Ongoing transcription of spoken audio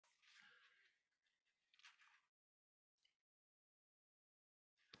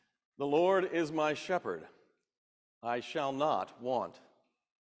The Lord is my shepherd, I shall not want.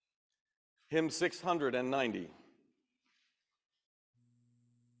 Hymn 690.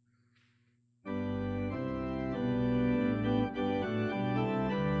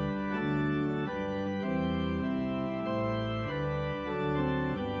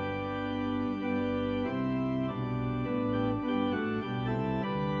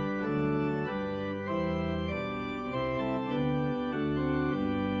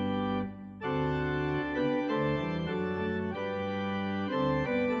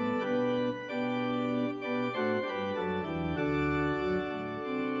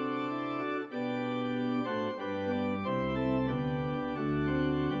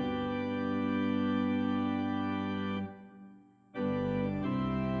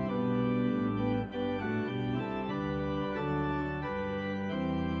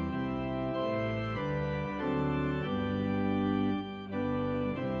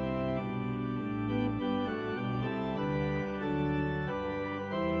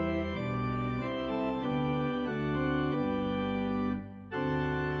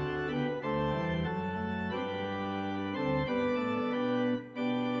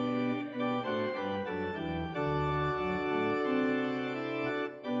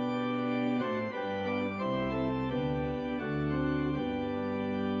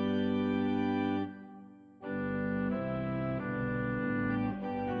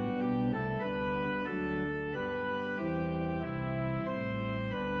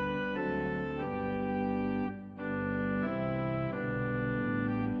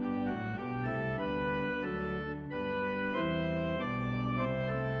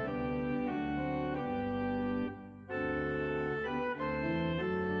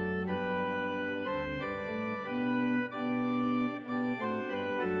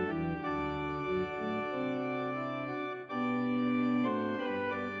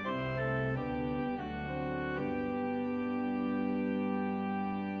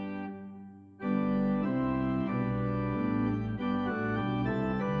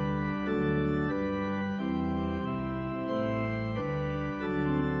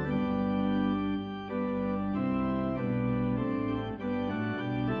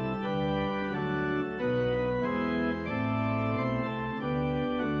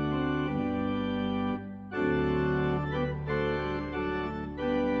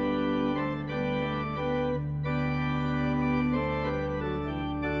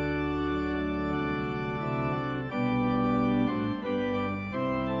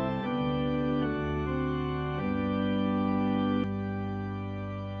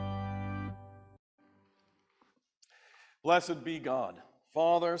 Blessed be God,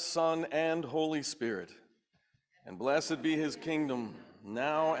 Father, Son, and Holy Spirit, and blessed be his kingdom,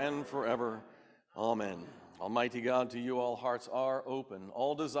 now and forever. Amen. Almighty God, to you all hearts are open,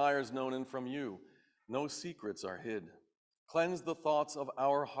 all desires known and from you. No secrets are hid. Cleanse the thoughts of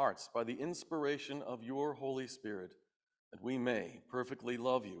our hearts by the inspiration of your Holy Spirit, that we may perfectly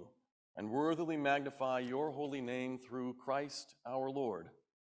love you and worthily magnify your holy name through Christ our Lord.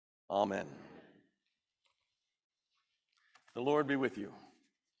 Amen. The Lord be with you.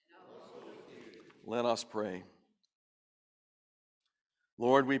 Let us pray.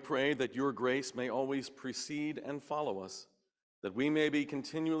 Lord, we pray that your grace may always precede and follow us, that we may be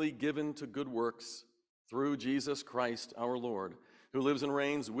continually given to good works through Jesus Christ our Lord, who lives and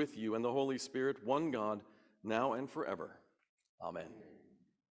reigns with you and the Holy Spirit, one God, now and forever. Amen.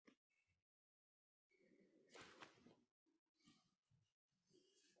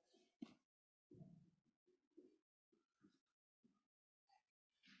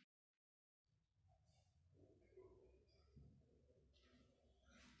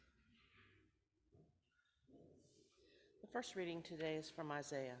 The first reading today is from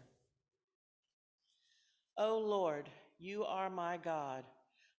Isaiah. O Lord, you are my God.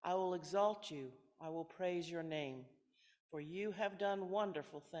 I will exalt you. I will praise your name, for you have done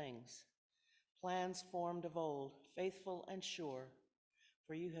wonderful things. Plans formed of old, faithful and sure.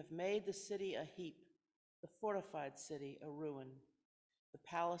 For you have made the city a heap, the fortified city a ruin. The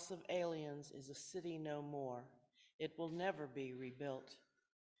palace of aliens is a city no more. It will never be rebuilt.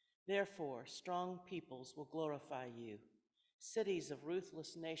 Therefore, strong peoples will glorify you. Cities of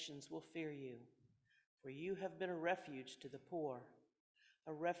ruthless nations will fear you. For you have been a refuge to the poor,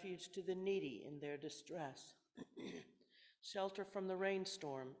 a refuge to the needy in their distress, shelter from the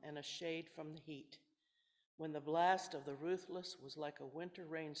rainstorm and a shade from the heat. When the blast of the ruthless was like a winter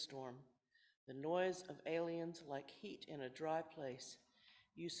rainstorm, the noise of aliens like heat in a dry place,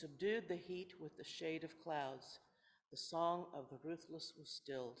 you subdued the heat with the shade of clouds. The song of the ruthless was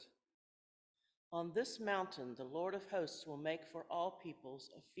stilled. On this mountain the Lord of hosts will make for all peoples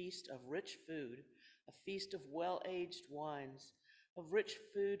a feast of rich food, a feast of well-aged wines, of rich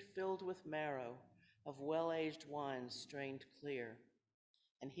food filled with marrow, of well-aged wines strained clear.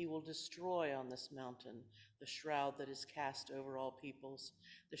 And he will destroy on this mountain the shroud that is cast over all peoples,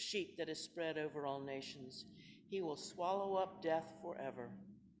 the sheet that is spread over all nations. He will swallow up death forever.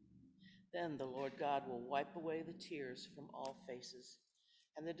 Then the Lord God will wipe away the tears from all faces,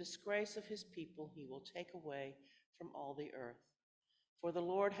 and the disgrace of his people he will take away from all the earth. For the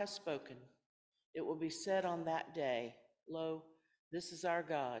Lord has spoken. It will be said on that day, Lo, this is our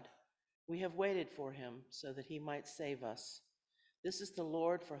God. We have waited for him so that he might save us. This is the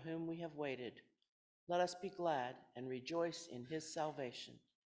Lord for whom we have waited. Let us be glad and rejoice in his salvation.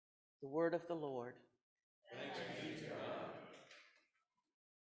 The word of the Lord. Thanks be to God.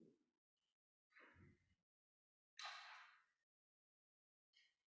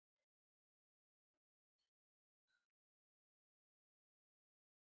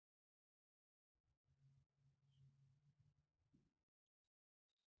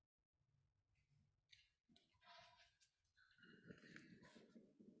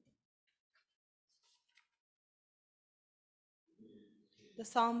 The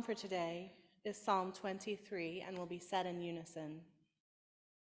psalm for today is Psalm 23 and will be said in unison.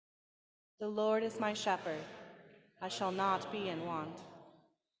 The Lord is my shepherd, I shall not be in want.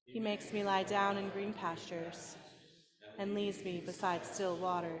 He makes me lie down in green pastures and leads me beside still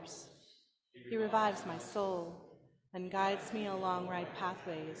waters. He revives my soul and guides me along right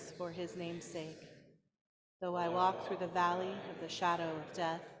pathways for his name's sake. Though I walk through the valley of the shadow of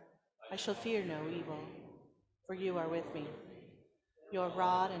death, I shall fear no evil, for you are with me. Your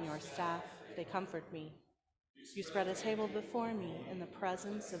rod and your staff, they comfort me. You spread a table before me in the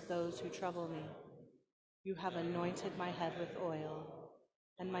presence of those who trouble me. You have anointed my head with oil,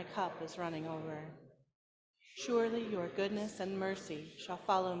 and my cup is running over. Surely your goodness and mercy shall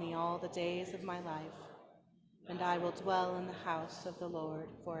follow me all the days of my life, and I will dwell in the house of the Lord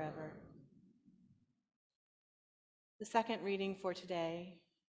forever. The second reading for today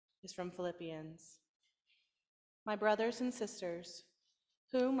is from Philippians. My brothers and sisters,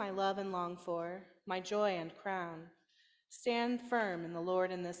 whom I love and long for, my joy and crown, stand firm in the Lord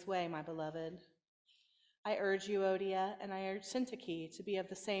in this way, my beloved. I urge Euodia and I urge Syntyche to be of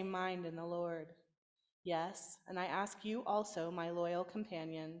the same mind in the Lord. Yes, and I ask you also, my loyal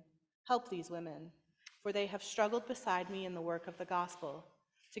companion, help these women, for they have struggled beside me in the work of the gospel,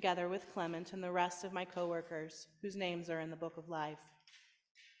 together with Clement and the rest of my co-workers, whose names are in the book of life.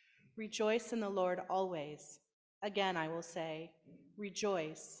 Rejoice in the Lord always. Again, I will say,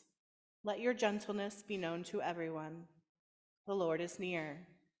 rejoice. Let your gentleness be known to everyone. The Lord is near.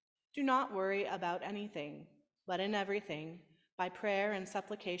 Do not worry about anything, but in everything, by prayer and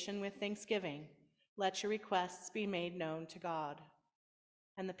supplication with thanksgiving, let your requests be made known to God.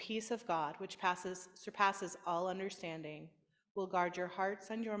 And the peace of God, which surpasses all understanding, will guard your hearts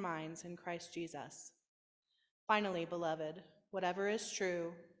and your minds in Christ Jesus. Finally, beloved, whatever is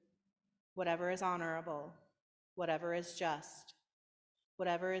true, whatever is honorable, whatever is just,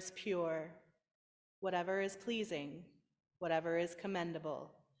 whatever is pure, whatever is pleasing, whatever is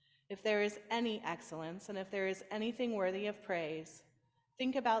commendable, if there is any excellence and if there is anything worthy of praise,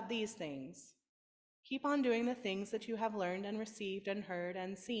 think about these things. Keep on doing the things that you have learned and received and heard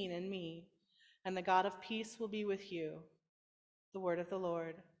and seen in me, and the God of peace will be with you. The word of the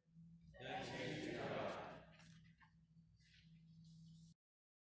Lord. Thanks be to God.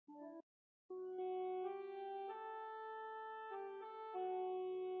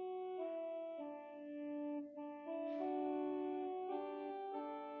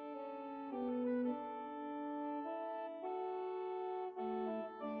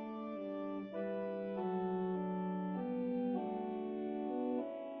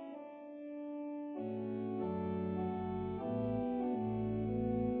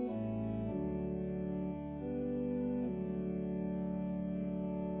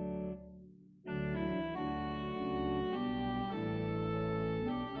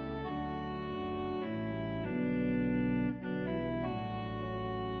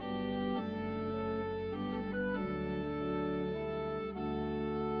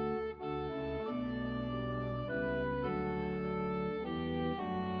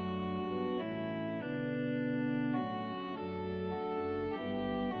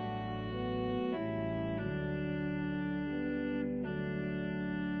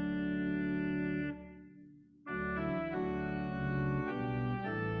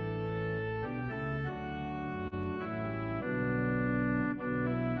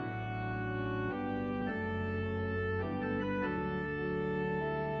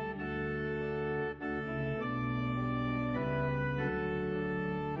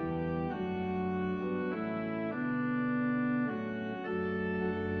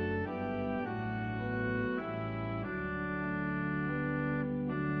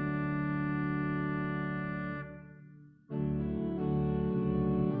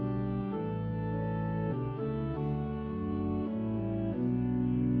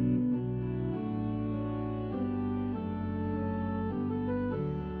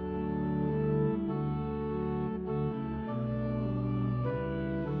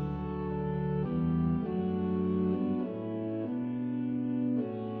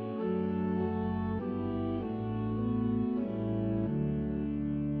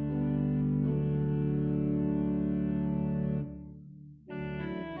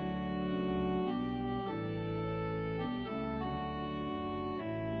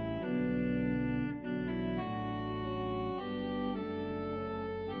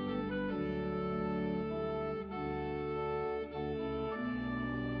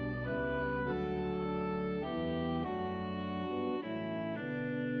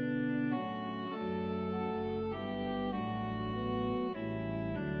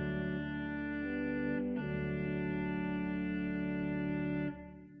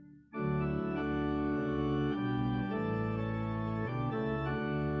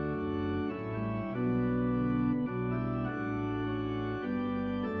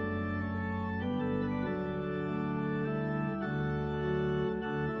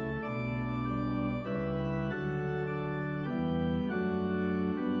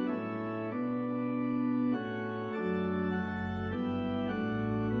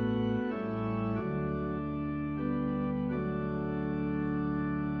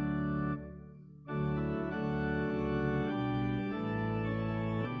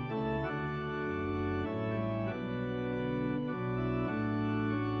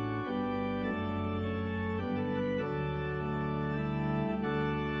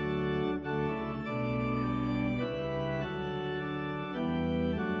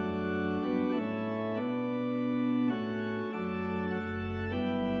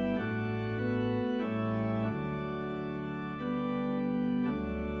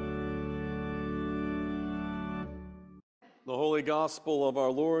 The Holy Gospel of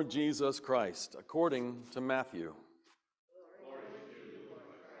our Lord Jesus Christ, according to Matthew.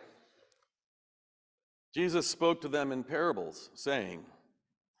 Jesus spoke to them in parables, saying,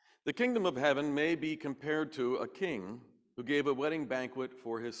 "The kingdom of heaven may be compared to a king who gave a wedding banquet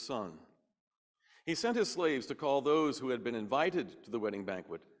for his son. He sent his slaves to call those who had been invited to the wedding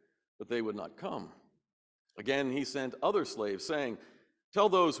banquet, but they would not come. Again, he sent other slaves, saying, 'Tell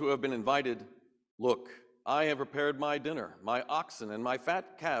those who have been invited, look, I have prepared my dinner. My oxen and my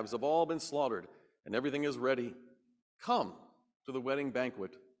fat calves have all been slaughtered, and everything is ready. Come to the wedding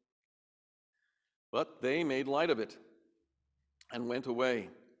banquet.' But they made light of it and went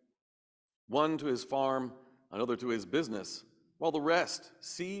away, one to his farm, another to his business, while the rest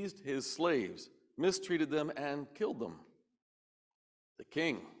seized his slaves, mistreated them, and killed them. The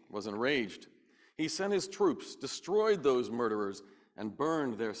king was enraged. He sent his troops, destroyed those murderers, and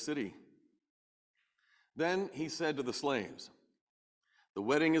burned their city. Then he said to the slaves, 'The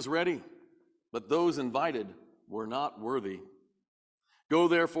wedding is ready, but those invited were not worthy. Go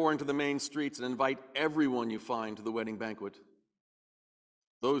therefore into the main streets and invite everyone you find to the wedding banquet.'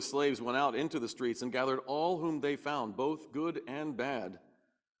 Those slaves went out into the streets and gathered all whom they found, both good and bad.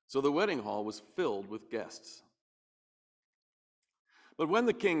 So the wedding hall was filled with guests. But when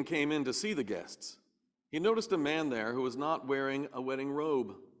the king came in to see the guests, he noticed a man there who was not wearing a wedding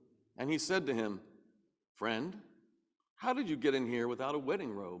robe. And he said to him, 'Friend, how did you get in here without a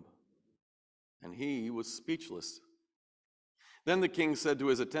wedding robe?' And he was speechless. Then the king said to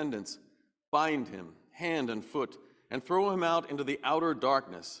his attendants, 'Bind him hand and foot, and throw him out into the outer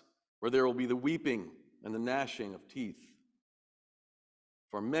darkness, where there will be the weeping and the gnashing of teeth.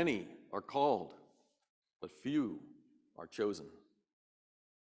 For many are called, but few are chosen.'"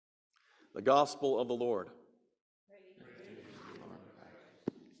 The Gospel of the Lord.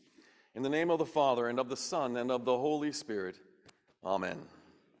 In the name of the Father, and of the Son, and of the Holy Spirit. Amen.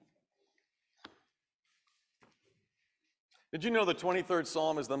 Did you know the 23rd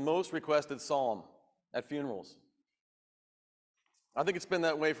Psalm is the most requested psalm at funerals? I think it's been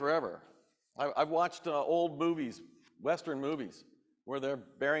that way forever. I've watched old movies, Western movies, where they're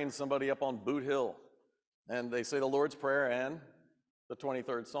burying somebody up on Boot Hill, and they say the Lord's Prayer and the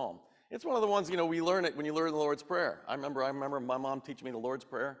 23rd Psalm. It's one of the ones, we learn it when you learn the Lord's Prayer. I remember my mom teaching me the Lord's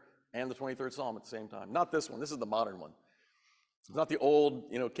Prayer and the 23rd Psalm at the same time. Not this one. This is the modern one. It's not the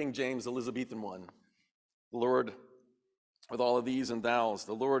old, King James Elizabethan one. The Lord, with all of these and thous,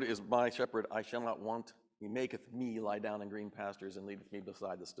 the Lord is my shepherd, I shall not want. He maketh me lie down in green pastures and leadeth me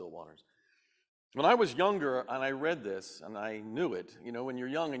beside the still waters. When I was younger and I read this and I knew it, when you're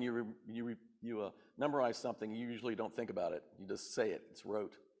young and you memorize something, you usually don't think about it. You just say it. It's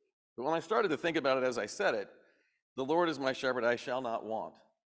rote. But when I started to think about it as I said it, the Lord is my shepherd, I shall not want.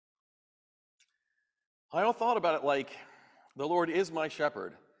 I all thought about it like, the Lord is my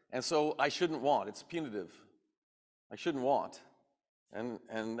shepherd, and so I shouldn't want. It's punitive. I shouldn't want. And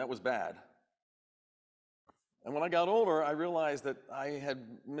that was bad. And when I got older, I realized that I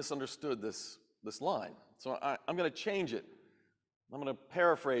had misunderstood this line. So I'm going to change it. I'm going to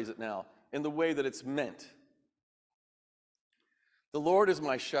paraphrase it now in the way that it's meant. The Lord is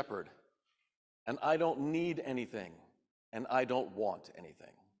my shepherd, and I don't need anything, and I don't want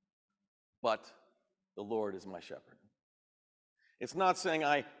anything. But the Lord is my shepherd. It's not saying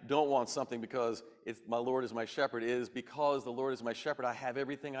I don't want something because my Lord is my shepherd. It is because the Lord is my shepherd, I have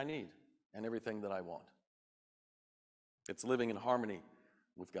everything I need and everything that I want. It's living in harmony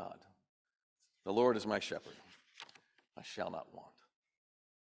with God. The Lord is my shepherd. I shall not want.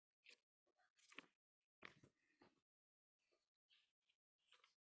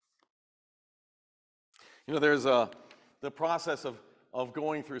 There's the process of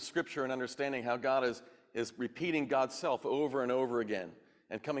going through Scripture and understanding how God is repeating God's self over and over again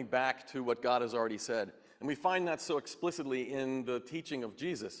and coming back to what God has already said. And we find that so explicitly in the teaching of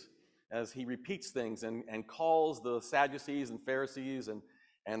Jesus as he repeats things and calls the Sadducees and Pharisees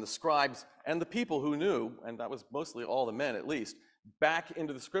and the scribes and the people who knew, and that was mostly all the men at least, back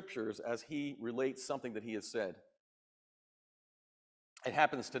into the Scriptures as he relates something that he has said. It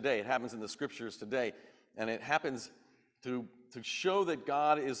happens today. It happens in the Scriptures today. And it happens to show that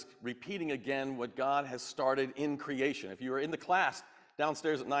God is repeating again what God has started in creation. If you were in the class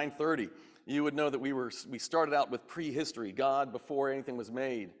downstairs at 9:30, you would know that we started out with prehistory, God before anything was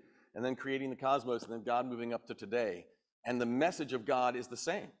made, and then creating the cosmos, and then God moving up to today. And the message of God is the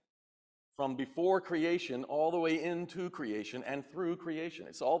same. From before creation all the way into creation and through creation.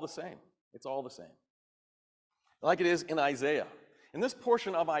 It's all the same. It's all the same. Like it is in Isaiah. In this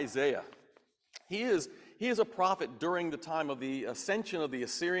portion of Isaiah, he is he is a prophet during the time of the ascension of the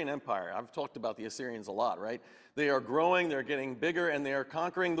Assyrian Empire. I've talked about the Assyrians a lot, right? They are growing, they're getting bigger, and they are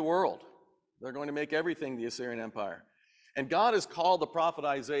conquering the world. They're going to make everything the Assyrian Empire. And God has called the prophet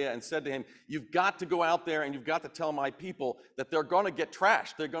Isaiah and said to him, you've got to go out there and you've got to tell my people that they're going to get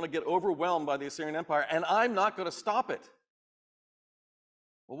trashed. They're going to get overwhelmed by the Assyrian Empire, and I'm not going to stop it.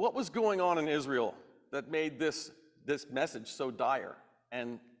 Well, what was going on in Israel that made this message so dire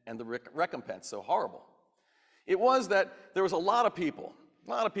and the recompense so horrible? It was that there was a lot of people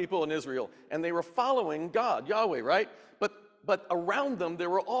in Israel, and they were following God, Yahweh, right? But around them, there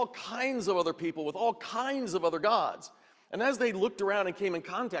were all kinds of other people with all kinds of other gods. And as they looked around and came in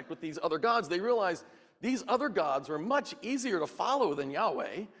contact with these other gods, they realized these other gods were much easier to follow than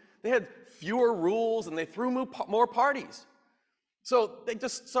Yahweh. They had fewer rules, and they threw more parties. So they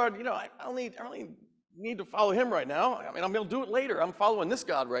just started, I don't need to follow him right now. I mean, I'm going to do it later. I'm following this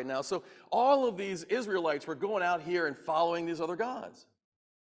God right now. So all of these Israelites were going out here and following these other gods.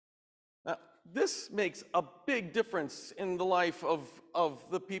 Now, this makes a big difference in the life of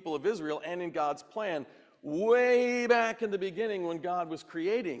the people of Israel and in God's plan. Way back in the beginning when God was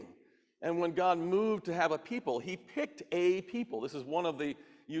creating and when God moved to have a people, he picked a people. This is one of the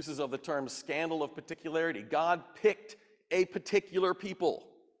uses of the term scandal of particularity. God picked a particular people.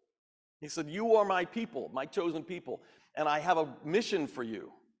 He said, you are my people, my chosen people, and I have a mission for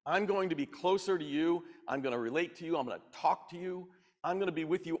you. I'm going to be closer to you. I'm going to relate to you. I'm going to talk to you. I'm going to be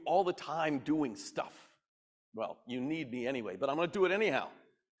with you all the time doing stuff. Well, you need me anyway, but I'm going to do it anyhow.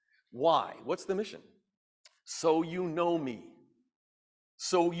 Why? What's the mission? So you know me.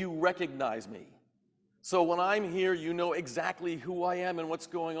 So you recognize me. So when I'm here, you know exactly who I am and what's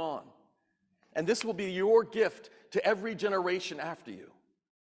going on. And this will be your gift to every generation after you,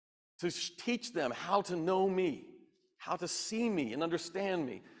 to teach them how to know me, how to see me and understand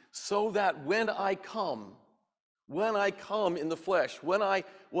me, so that when I come in the flesh, when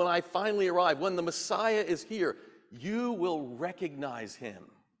I finally arrive, when the Messiah is here, you will recognize him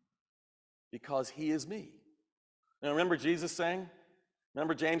because he is me. Now remember Jesus saying?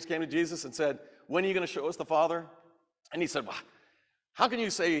 Remember James came to Jesus and said, when are you going to show us the Father? And he said, well, how can you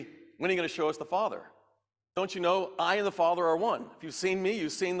say, when are you going to show us the Father? Don't you know I and the Father are one? If you've seen me,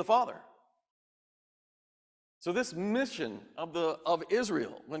 you've seen the Father. So this mission of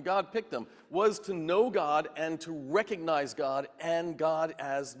Israel, when God picked them, was to know God and to recognize God and God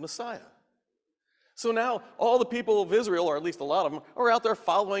as Messiah. So now all the people of Israel, or at least a lot of them, are out there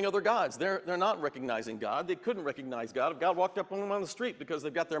following other gods. They're not recognizing God. They couldn't recognize God if God walked up on them on the street, because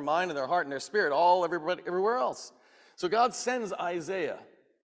they've got their mind and their heart and their spirit everywhere else. So God sends Isaiah,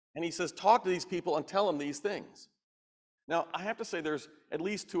 and he says, talk to these people and tell them these things. Now, I have to say there's at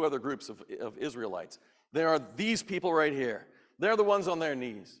least two other groups of Israelites. There are these people right here. They're the ones on their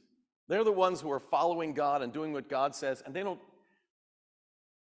knees. They're the ones who are following God and doing what God says, and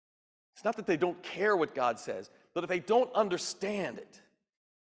it's not that they don't care what God says, but if they don't understand it,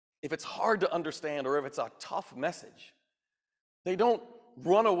 if it's hard to understand or if it's a tough message, they don't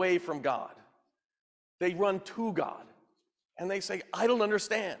run away from God. They run to God, and they say, I don't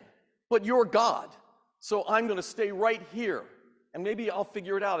understand, but you're God, so I'm going to stay right here, and maybe I'll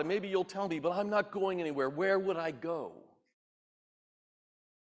figure it out, and maybe you'll tell me, but I'm not going anywhere. Where would I go?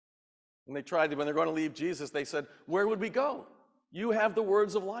 When they're going to leave Jesus, they said, where would we go? You have the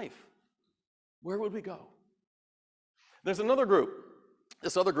words of life. Where would we go? There's another group.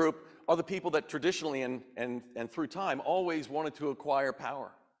 This other group are the people that traditionally and through time always wanted to acquire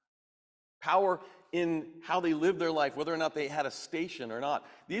power. Power in how they lived their life, whether or not they had a station or not.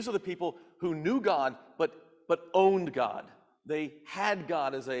 These are the people who knew God but owned God. They had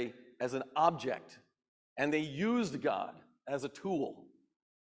God as an object, and they used God as a tool.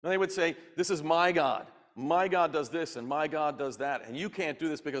 And they would say, this is my God. My God does this, and my God does that, and you can't do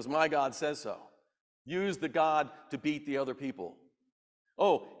this because my God says so. Use the God to beat the other people.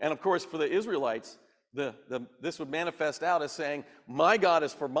 Oh, and of course, for the Israelites, this would manifest out as saying, my God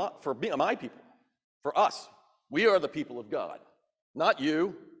is for my people, for us. We are the people of God, not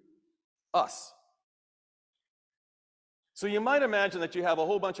you, us. So you might imagine that you have a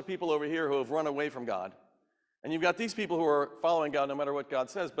whole bunch of people over here who have run away from God, and you've got these people who are following God no matter what God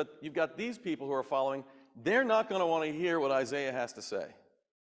says, but you've got these people who are following. They're not going to want to hear what Isaiah has to say.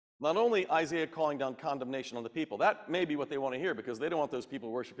 Not only Isaiah calling down condemnation on the people, that may be what they want to hear because they don't want those people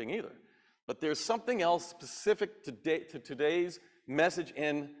worshiping either. But there's something else specific to today's message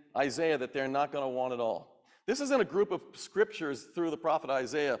in Isaiah that they're not going to want at all. This is in a group of scriptures through the prophet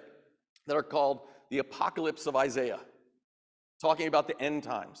Isaiah that are called the Apocalypse of Isaiah, talking about the end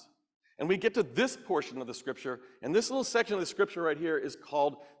times. And we get to this portion of the scripture, and this little section of the scripture right here is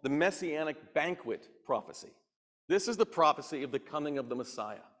called the Messianic Banquet prophecy. This is the prophecy of the coming of the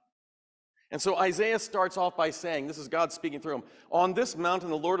Messiah. And so Isaiah starts off by saying, this is God speaking through him, on this mountain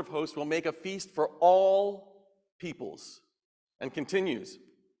the Lord of hosts will make a feast for all peoples. And continues,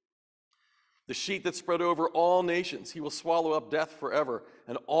 the sheet that spread over all nations, he will swallow up death forever,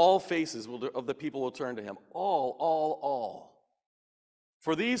 and all faces of the people will turn to him. All.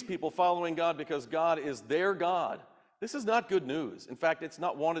 For these people following God because God is their God, this is not good news. In fact, it's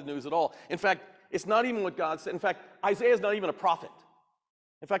not wanted news at all. In fact, it's not even what God said. In fact, Isaiah is not even a prophet.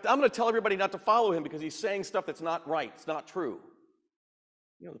 In fact, I'm going to tell everybody not to follow him because he's saying stuff that's not right. It's not true.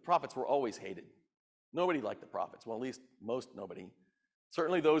 You know, the prophets were always hated. Nobody liked the prophets. Well, at least nobody.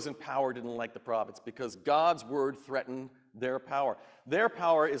 Certainly those in power didn't like the prophets because God's word threatened their power. Their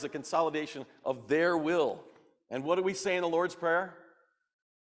power is a consolidation of their will. And what do we say in the Lord's Prayer?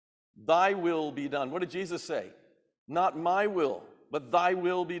 Thy will be done. What did Jesus say? Not my will, but thy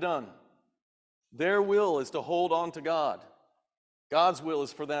will be done. Their will is to hold on to God. God's will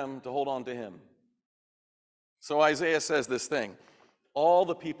is for them to hold on to him. So Isaiah says this thing, all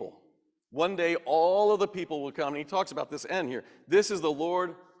the people, one day all of the people will come, and he talks about this end here. This is the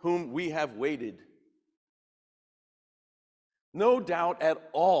Lord whom we have waited. No doubt at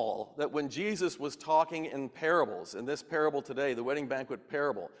all that when Jesus was talking in parables, in this parable today, the wedding banquet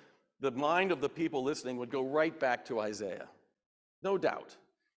parable, the mind of the people listening would go right back to Isaiah. No doubt.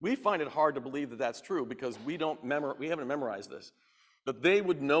 We find it hard to believe that that's true because we haven't memorized this. But they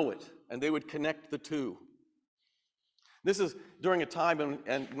would know it, and they would connect the two. This is during a time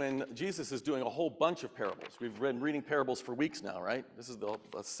when Jesus is doing a whole bunch of parables. We've been reading parables for weeks now, right? This is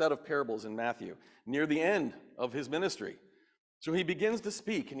a set of parables in Matthew, near the end of his ministry. So he begins to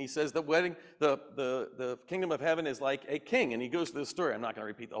speak, and he says the kingdom of heaven is like a king, and he goes through this story. I'm not going to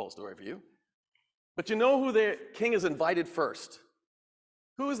repeat the whole story for you. But you know who the king is invited first?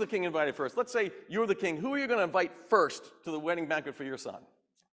 Who is the king invited first? Let's say you're the king. Who are you going to invite first to the wedding banquet for your son?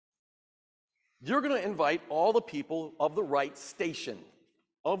 You're going to invite all the people of the right station,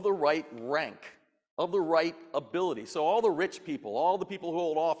 of the right rank, of the right ability. So all the rich people, all the people who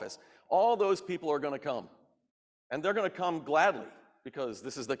hold office, all those people are going to come. And they're going to come gladly because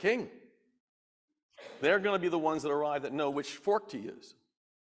this is the king. They're going to be the ones that arrive that know which fork to use.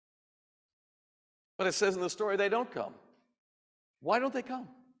 But it says in the story they don't come. Why don't they come?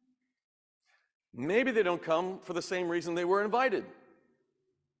 Maybe they don't come for the same reason they were invited.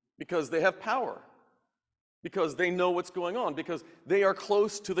 Because they have power. Because they know what's going on. Because they are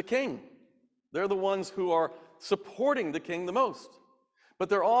close to the king. They're the ones who are supporting the king the most. But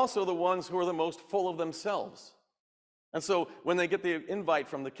they're also the ones who are the most full of themselves. And so when they get the invite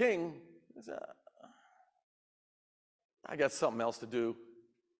from the king, they say, I got something else to do.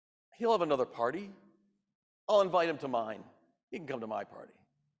 He'll have another party. I'll invite him to mine. He can come to my party.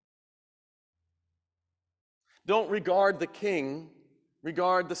 Don't regard the king,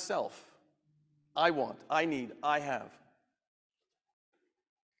 regard the self. I want, I need, I have.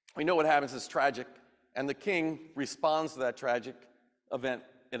 We know what happens is tragic, and the king responds to that tragic event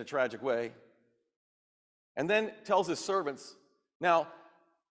in a tragic way. And then tells his servants, now,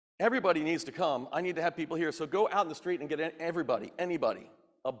 everybody needs to come. I need to have people here. So go out in the street and get everybody, anybody.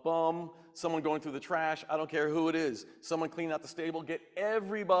 A bum, someone going through the trash, I don't care who it is. Someone clean out the stable, get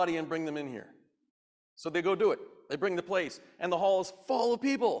everybody and bring them in here. So they go do it. They bring the place, and the hall is full of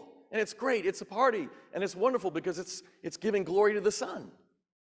people. And it's great, it's a party, and it's wonderful because it's giving glory to the Son.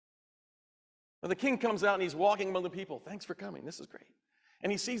 When the king comes out and he's walking among the people, thanks for coming, this is great.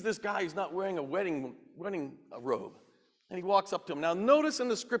 And he sees this guy who's not wearing a wedding robe. And he walks up to him. Now notice in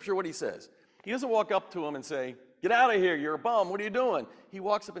the scripture what he says. He doesn't walk up to him and say, get out of here, you're a bum, what are you doing? He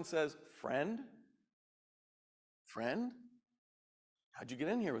walks up and says, friend, how'd you get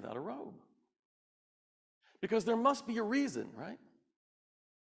in here without a robe? Because there must be a reason, right?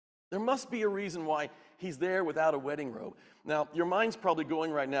 There must be a reason why he's there without a wedding robe. Now, your mind's probably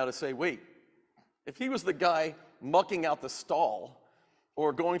going right now to say, wait, if he was the guy mucking out the stall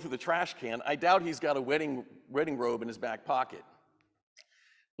or going through the trash can, I doubt he's got a wedding robe in his back pocket.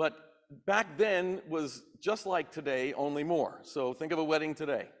 But back then was just like today, only more. So think of a wedding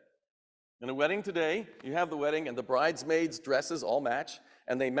today. In a wedding today, you have the wedding and the bridesmaids' dresses all match,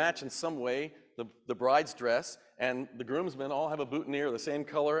 and they match in some way the bride's dress, and the groomsmen all have a boutonniere the same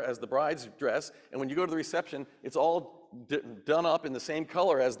color as the bride's dress, and when you go to the reception, it's all done up in the same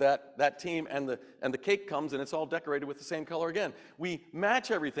color as that team, and the cake comes and it's all decorated with the same color again. We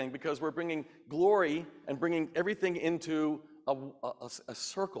match everything because we're bringing glory and bringing everything into a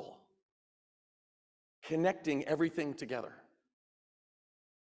circle, connecting everything together.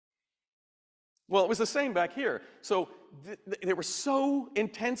 Well, it was the same back here. So they were so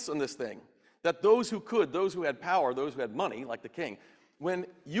intense on this thing that those who could, those who had power, those who had money, like the king, when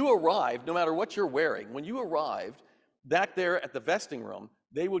you arrived, no matter what you're wearing, when you arrived back there at the vesting room,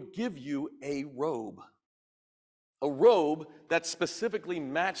 they would give you a robe that specifically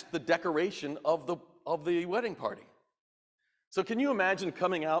matched the decoration of the wedding party. So can you imagine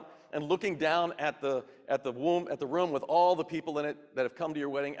coming out and looking down at the room with all the people in it that have come to your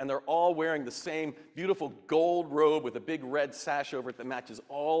wedding, and they're all wearing the same beautiful gold robe with a big red sash over it that matches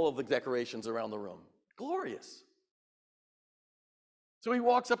all of the decorations around the room? Glorious. So he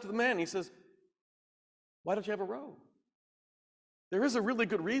walks up to the man and he says, "Why don't you have a robe?" There is a really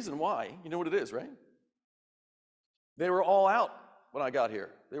good reason why. You know what it is, right? They were all out when I got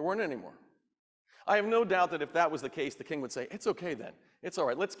here. They weren't anymore. I have no doubt that if that was the case, the king would say, "It's okay then. It's all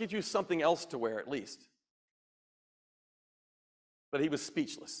right. Let's get you something else to wear at least." But he was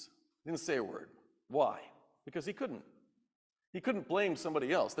speechless. He didn't say a word. Why? Because he couldn't. He couldn't blame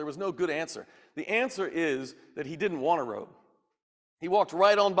somebody else. There was no good answer. The answer is that he didn't want a robe. He walked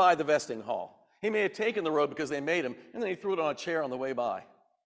right on by the vesting hall. He may have taken the robe because they made him, and then he threw it on a chair on the way by.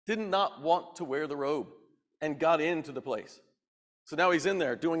 Did not want to wear the robe and got into the place. So now he's in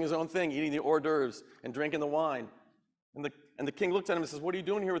there doing his own thing, eating the hors d'oeuvres and drinking the wine. And the king looked at him and says, "What are you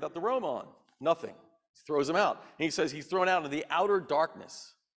doing here without the robe on?" Nothing. He throws him out. And he says he's thrown out into the outer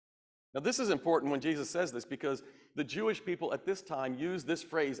darkness. Now this is important when Jesus says this, because the Jewish people at this time used this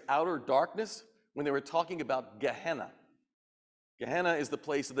phrase, outer darkness, when they were talking about Gehenna. Gehenna is the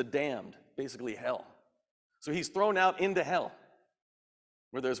place of the damned, basically hell. So he's thrown out into hell,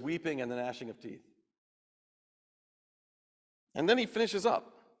 where there's weeping and the gnashing of teeth. And then he finishes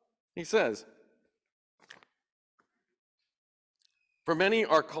up. He says, "For many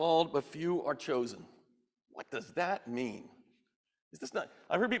are called, but few are chosen." What does that mean? Is this not?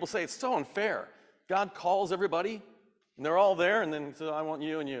 I've heard people say it's so unfair. God calls everybody, and they're all there, and then he says, "I want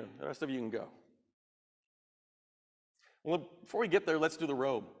you and you. The rest of you can go." Well, before we get there, let's do the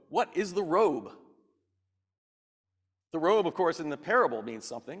robe. What is the robe? The robe, of course, in the parable means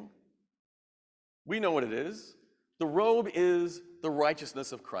something. We know what it is. The robe is the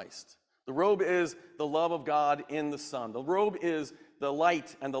righteousness of Christ. The robe is the love of God in the Son. The robe is the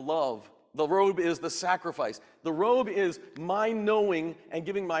light and the love. The robe is the sacrifice. The robe is my knowing and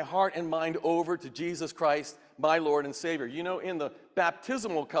giving my heart and mind over to Jesus Christ, my Lord and Savior. You know, in the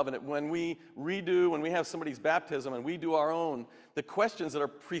baptismal covenant, when we have somebody's baptism and we do our own, the questions that are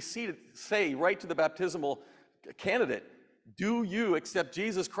preceded say right to the baptismal candidate, "Do you accept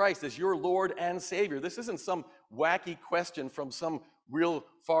Jesus Christ as your Lord and Savior?" This isn't some wacky question from some real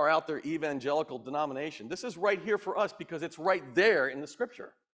far out there evangelical denomination. This is right here for us because it's right there in the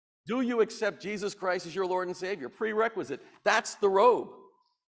scripture. Do you accept Jesus Christ as your Lord and Savior? Prerequisite. That's the robe.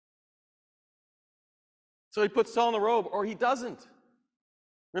 So he puts on the robe, or he doesn't.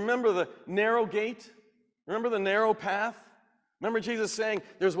 Remember the narrow gate? Remember the narrow path? Remember Jesus saying,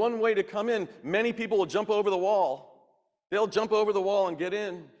 there's one way to come in. Many people will jump over the wall. They'll jump over the wall and get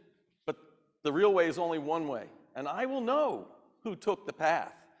in. But the real way is only one way. And I will know who took the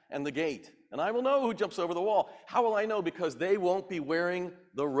path and the gate. And I will know who jumps over the wall. How will I know? Because they won't be wearing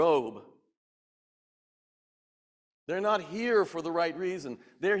the robe. They're not here for the right reason.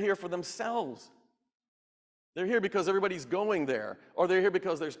 They're here for themselves. They're here because everybody's going there, or they're here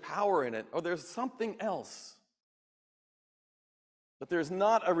because there's power in it, or there's something else. But there's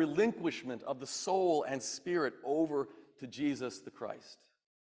not a relinquishment of the soul and spirit over to Jesus the Christ.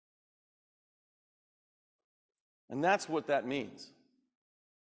 And that's what that means.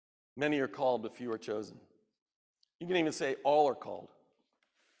 Many are called, but few are chosen. You can even say all are called.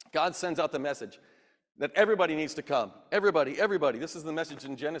 God sends out the message that everybody needs to come. Everybody. This is the message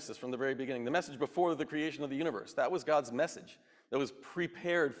in Genesis from the very beginning. The message before the creation of the universe. That was God's message that was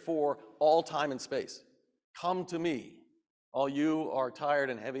prepared for all time and space. Come to me, all you are tired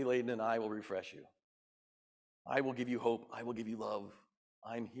and heavy laden, and I will refresh you. I will give you hope. I will give you love.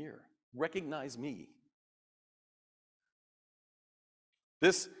 I'm here. Recognize me.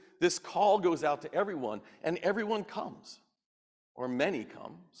 This call goes out to everyone, and everyone comes. Or many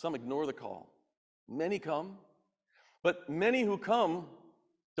come. Some ignore the call. Many come, but many who come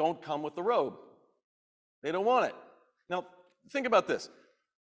don't come with the robe. They don't want it. Now, think about this.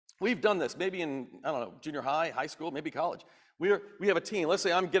 We've done this, maybe in, junior high, high school, maybe college. We have a team. Let's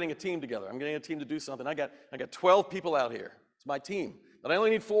say I'm getting a team together. I'm getting a team to do something. I got 12 people out here. It's my team, but I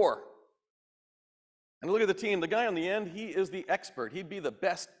only need 4. And look at the team. The guy on the end, he is the expert. He'd be the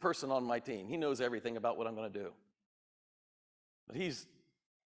best person on my team. He knows everything about what I'm going to do. But he's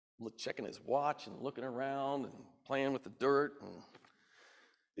checking his watch and looking around and playing with the dirt. And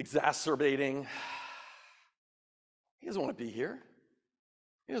exacerbating. He doesn't want to be here.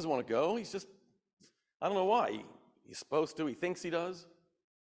 He doesn't want to go. He's just, I don't know why. He's supposed to. He thinks he does.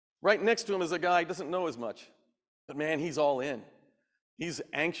 Right next to him is a guy who doesn't know as much. But man, he's all in. He's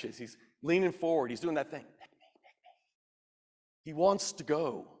anxious. He's leaning forward. He's doing that thing. He wants to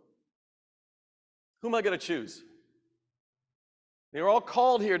go. Who am I going to choose? They were all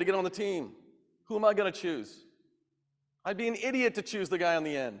called here to get on the team. Who am I going to choose? I'd be an idiot to choose the guy on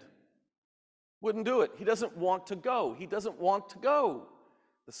the end. Wouldn't do it. He doesn't want to go. He doesn't want to go.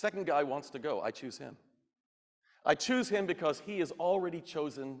 The second guy wants to go. I choose him. I choose him because he has already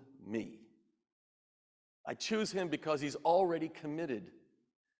chosen me. I choose him because he's already committed.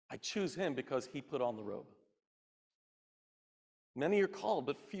 I choose him because he put on the robe. Many are called,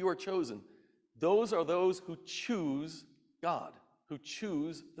 but few are chosen. Those are those who choose God, who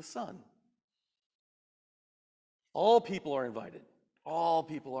choose the Son. All people are invited. All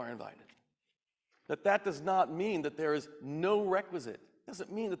people are invited. That does not mean that there is no requisite. It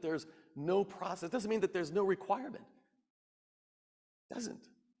doesn't mean that there's no process. It doesn't mean that there's no requirement. It doesn't.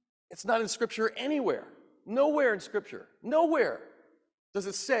 It's not in Scripture anywhere. Nowhere in Scripture. Nowhere does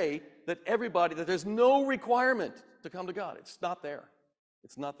it say that that there's no requirement to come to God. It's not there.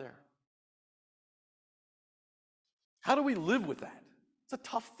 It's not there. How do we live with that? It's a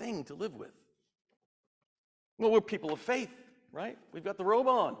tough thing to live with. Well, we're people of faith, right? We've got the robe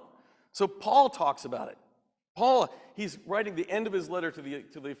on. So Paul talks about it. Paul, he's writing the end of his letter to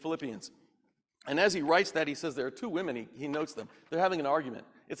the Philippians. And as he writes that, he says there are two women, he notes them. They're having an argument.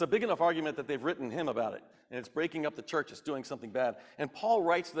 It's a big enough argument that they've written him about it. And it's breaking up the church. It's doing something bad. And Paul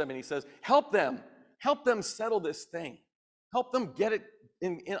writes to them and he says, help them settle this thing. Help them get it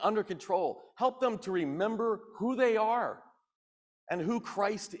under control. Help them to remember who they are and who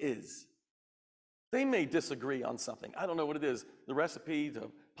Christ is. They may disagree on something. I don't know what it is, the recipe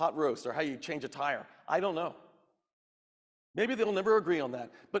to pot roast or how you change a tire. I don't know. Maybe they'll never agree on that.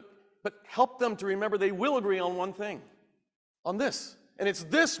 But help them to remember they will agree on one thing, on this. And it's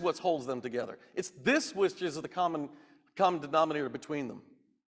this what holds them together. It's this which is the common denominator between them.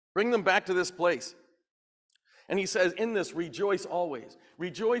 Bring them back to this place. And he says, in this, rejoice always.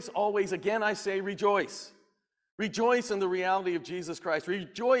 Rejoice always. Again, I say rejoice. Rejoice in the reality of Jesus Christ.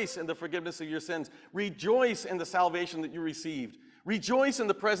 Rejoice in the forgiveness of your sins. Rejoice in the salvation that you received. Rejoice in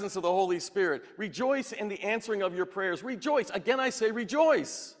the presence of the Holy Spirit. Rejoice in the answering of your prayers. Rejoice. Again, I say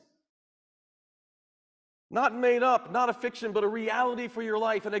rejoice. Not made up, not a fiction, but a reality for your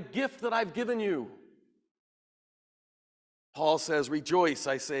life and a gift that I've given you. Paul says, rejoice.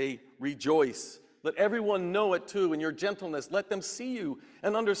 I say rejoice. Let everyone know it too in your gentleness. Let them see you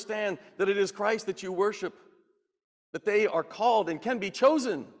and understand that it is Christ that you worship, that they are called and can be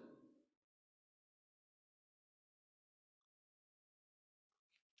chosen.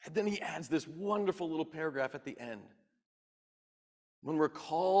 And then he adds this wonderful little paragraph at the end. When we're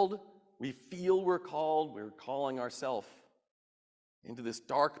called, we feel we're called, we're calling ourselves into this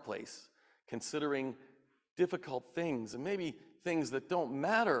dark place, considering difficult things, and maybe things that don't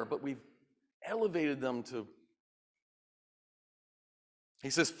matter, but we've elevated them to. He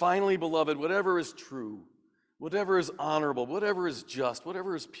says, finally, beloved, whatever is true, whatever is honorable, whatever is just,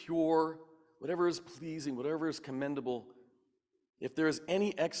 whatever is pure, whatever is pleasing, whatever is commendable, if there is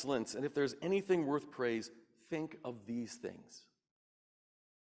any excellence and if there's anything worth praise, think of these things.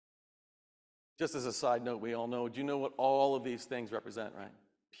 Just as a side note, we all know, do you know what all of these things represent, right?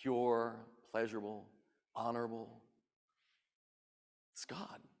 Pure, pleasurable, honorable. It's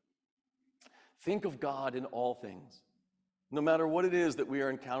God. Think of God in all things. No matter what it is that we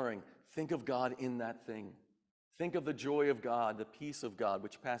are encountering, think of God in that thing. Think of the joy of God, the peace of God,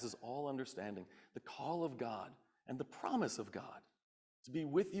 which passes all understanding, the call of God, and the promise of God to be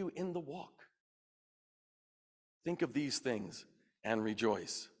with you in the walk. Think of these things and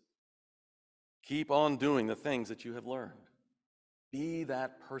rejoice. Keep on doing the things that you have learned. Be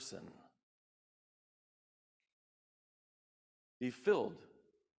that person. Be filled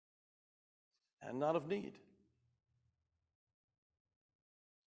and not of need.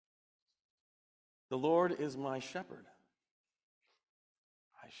 The Lord is my shepherd.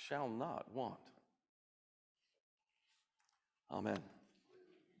 I shall not want. Amen.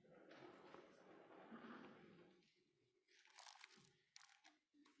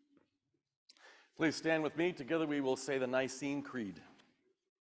 Please stand with me. Together we will say the Nicene Creed.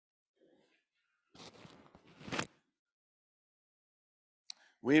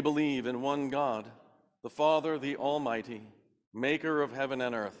 We believe in one God, the Father, the Almighty, maker of heaven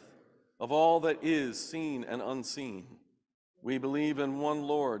and earth, of all that is seen and unseen. We believe in one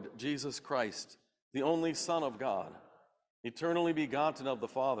Lord, Jesus Christ, the only Son of God, eternally begotten of the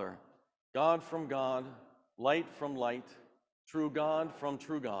Father, God from God, light from light, true God from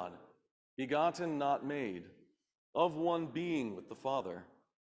true God, begotten, not made, of one being with the Father.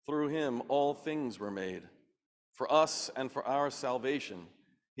 Through him all things were made. For us and for our salvation,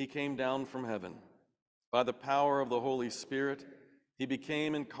 he came down from heaven. By the power of the Holy Spirit, he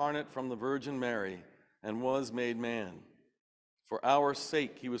became incarnate from the Virgin Mary and was made man. For our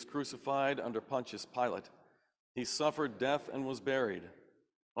sake, he was crucified under Pontius Pilate. He suffered death and was buried.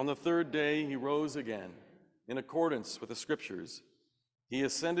 On the third day, he rose again, in accordance with the Scriptures. He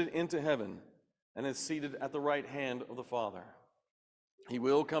ascended into heaven and is seated at the right hand of the Father. He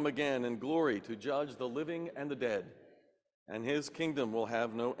will come again in glory to judge the living and the dead, and his kingdom will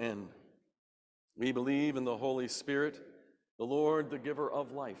have no end. We believe in the Holy Spirit, the Lord, the giver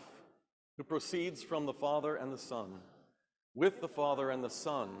of life, who proceeds from the Father and the Son. With the Father and the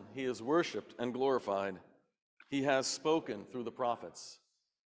Son, he is worshiped and glorified. He has spoken through the prophets.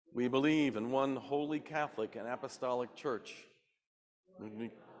 We believe in one holy Catholic and Apostolic Church.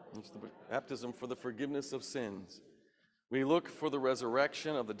 It's the baptism for the forgiveness of sins. We look for the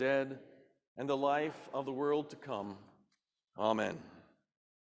resurrection of the dead and the life of the world to come. Amen.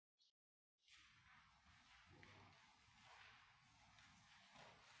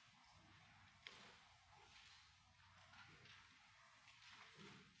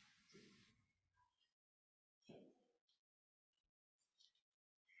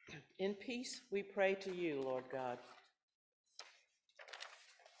 In peace, we pray to you, Lord God.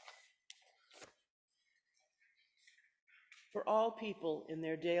 For all people in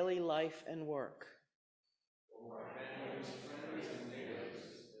their daily life and work. For our families, friends, and neighbors,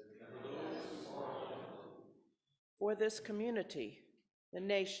 and for those who are alone. For this community, the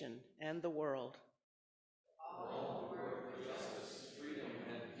nation, and the world. For all who work for justice, freedom,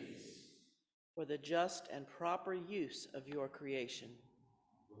 and peace. For the just and proper use of your creation.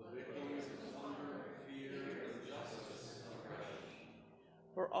 For the victims of hunger, fear, injustice, and oppression.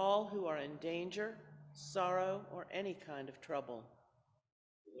 For all who are in danger, sorrow, or any kind of trouble.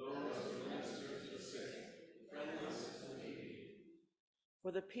 For those who minister to the sick, the friendless, and the needy.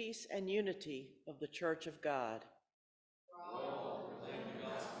 For the peace and unity of the Church of God. For all who proclaim the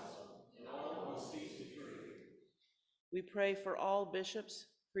gospel, and all who seek the truth. We pray for all bishops,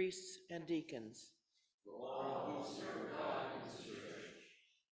 priests, and deacons. For all who serve God in His church.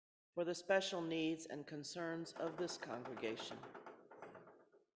 For the special needs and concerns of this congregation.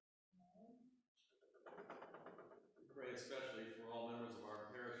 We pray especially for all members of our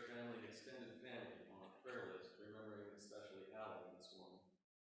parish family and extended family on our prayer list, remembering especially Alan this morning.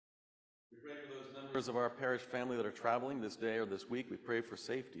 We pray for those members of our parish family that are traveling this day or this week. We pray for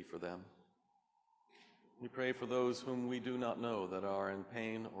safety for them. We pray for those whom we do not know that are in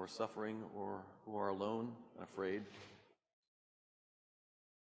pain or suffering or who are alone and afraid.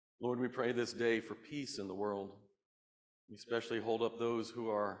 Lord, we pray this day for peace in the world. We especially hold up those who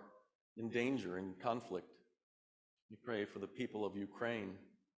are in danger and conflict. We pray for the people of Ukraine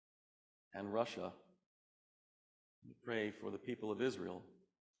and Russia. We pray for the people of Israel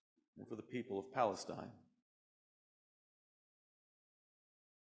and for the people of Palestine.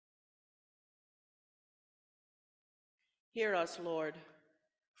 Hear us, Lord.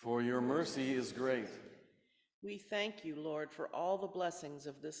 For your mercy is great. We thank you, Lord, for all the blessings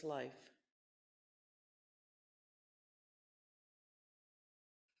of this life.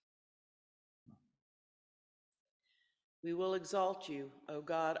 We will exalt you, O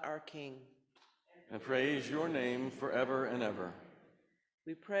God, our King. And praise your name forever and ever.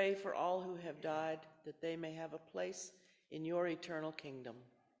 We pray for all who have died, that they may have a place in your eternal kingdom.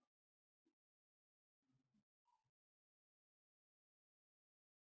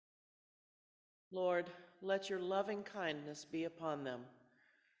 Lord, let your loving kindness be upon them.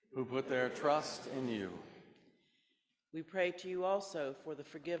 Who put their trust in you. We pray to you also for the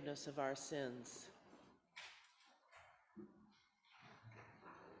forgiveness of our sins.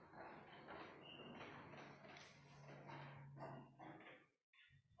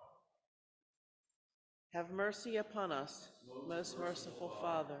 Have mercy upon us, most merciful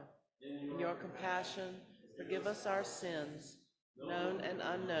Father. In your compassion, forgive us our sins, known and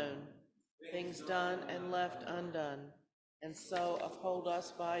unknown, things done and left undone, and so uphold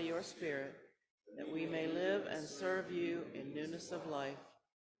us by your Spirit, that we may live and serve you in newness of life,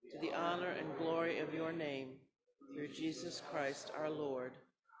 to the honor and glory of your name, through Jesus Christ our Lord.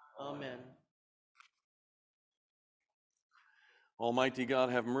 Amen. Almighty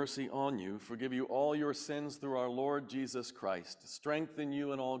God, have mercy on you, forgive you all your sins through our Lord Jesus Christ, strengthen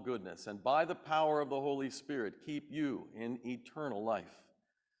you in all goodness, and by the power of the Holy Spirit, keep you in eternal life.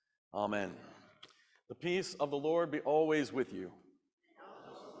 Amen. The peace of the Lord be always with you.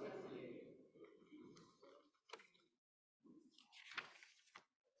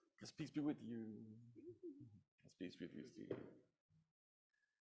 His peace be with you. His peace be with you.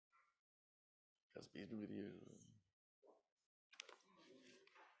 His peace be with you.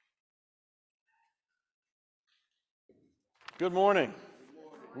 Good morning.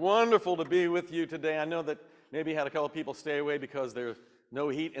 Wonderful to be with you today. I know that maybe had a couple of people stay away because there's no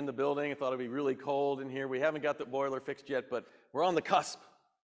heat in the building. I thought it'd be really cold in here. We haven't got the boiler fixed yet, but we're on the cusp.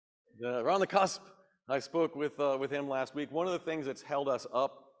 We're on the cusp. I spoke with him last week. One of the things that's held us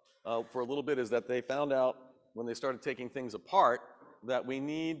up for a little bit is that they found out when they started taking things apart that we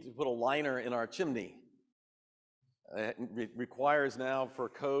need to put a liner in our chimney. It requires now for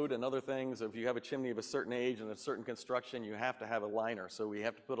code and other things, if you have a chimney of a certain age and a certain construction, you have to have a liner. So we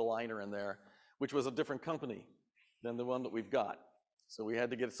have to put a liner in there, which was a different company than the one that we've got. So we had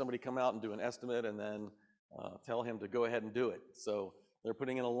to get somebody come out and do an estimate and then tell him to go ahead and do it. So they're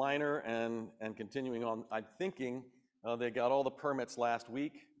putting in a liner and continuing on. I'm thinking they got all the permits last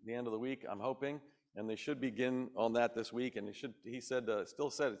week, the end of the week, I'm hoping, and they should begin on that this week. And he said, still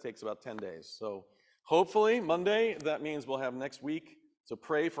said it takes about 10 days. So hopefully Monday, that means we'll have next week. So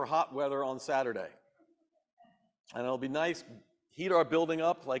pray for hot weather on Saturday. And it'll be nice, heat our building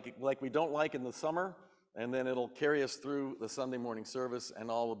up like we don't like in the summer, and then it'll carry us through the Sunday morning service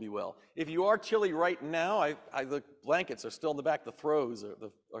and all will be well. If you are chilly right now, the blankets are still in the back, the throws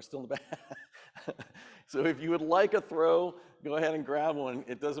are still in the back. So if you would like a throw, go ahead and grab one.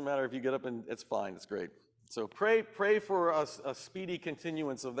 It doesn't matter if you get up and it's fine, it's great. So pray for a speedy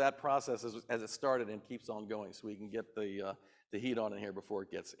continuance of that process as it started and keeps on going so we can get the heat on in here before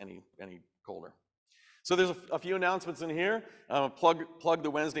it gets any colder. So there's a few announcements in here. Plug the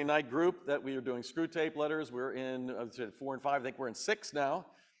Wednesday night group that we are doing screw tape letters. We're in 4 and 5. I think we're in 6 now.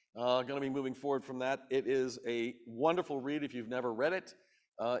 Going to be moving forward from that. It is a wonderful read if you've never read it.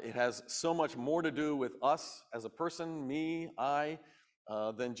 It has so much more to do with us as a person, me, I,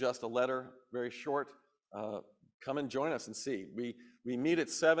 than just a letter, very short. Come and join us and see. We meet at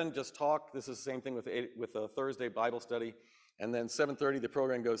 7, just talk. This is the same thing with a Thursday Bible study. And then 7:30, the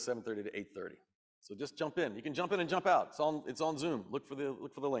program goes 7:30 to 8:30. So just jump in. You can jump in and jump out. It's on Zoom. Look for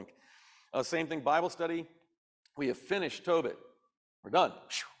the link. Same thing, Bible study. We have finished Tobit. We're done.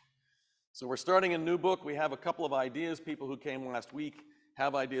 So we're starting a new book. We have a couple of ideas. People who came last week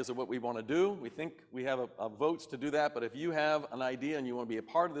have ideas of what we want to do. We think we have votes to do that. But if you have an idea and you want to be a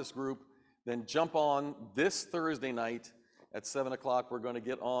part of this group, then jump on this Thursday night at 7 o'clock. We're going to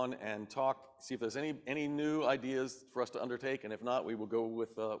get on and talk, see if there's any new ideas for us to undertake, and if not, we will go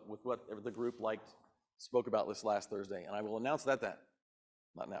with whatever the group spoke about this last Thursday, and I will announce that then,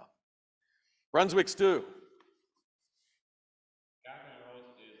 not now. Brunswick Stew. Catherine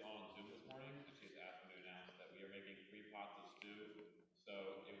Rose is on Zoom this morning, and she's asked me to announce that we are making 3 pots of stew, so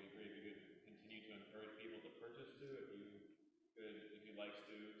it would be great if you could continue to encourage people to purchase stew. If you like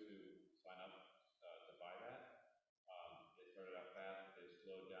stew, to sign up to buy that. They started out fast, but they've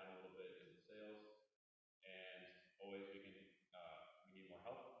slowed down a little bit in the sales. And always we need more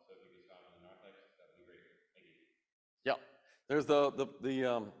help. So if you could sign on the narthex, that would be great. Thank you. Yeah, there's the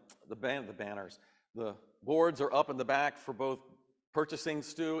banners. The boards are up in the back for both purchasing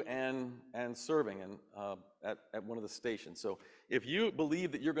stew and serving at one of the stations. So if you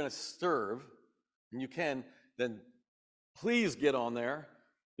believe that you're going to serve, and you can, then please get on there,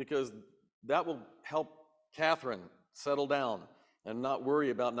 because that will help Catherine settle down and not worry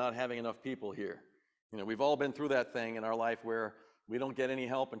about not having enough people here. You know, we've all been through that thing in our life where we don't get any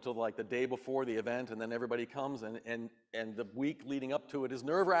help until like the day before the event, and then everybody comes, and the week leading up to it is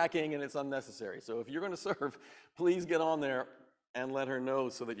nerve-wracking and it's unnecessary. So if you're going to serve, please get on there and let her know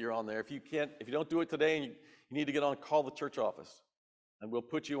so that you're on there. If you don't do it today and you need to get on, call the church office, and we'll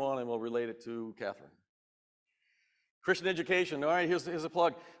put you on and we'll relate it to Catherine. Christian education. All right, here's a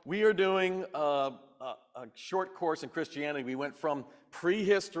plug. We are doing a short course in Christianity. We went from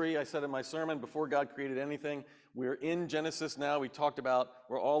prehistory, I said in my sermon, before God created anything. We're in Genesis now.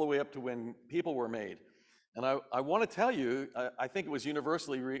 We're all the way up to when people were made. And I want to tell you, I think it was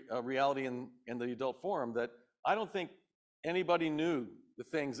universally a reality in the adult forum that I don't think anybody knew the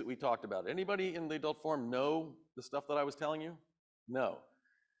things that we talked about. Anybody in the adult forum know the stuff that I was telling you? No.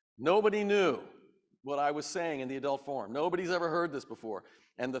 Nobody knew what I was saying in the adult forum. Nobody's ever heard this before.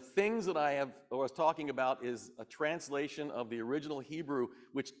 And the things that I was talking about is a translation of the original Hebrew,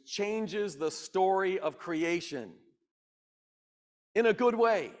 which changes the story of creation in a good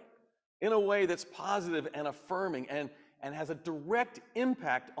way, in a way that's positive and affirming and has a direct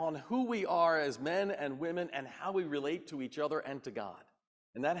impact on who we are as men and women and how we relate to each other and to God.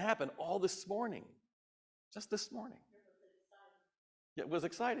 And that happened all this morning. just this morning. Yeah, it was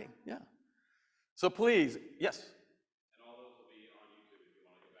exciting, yeah. So please, yes? And all those will be on YouTube if you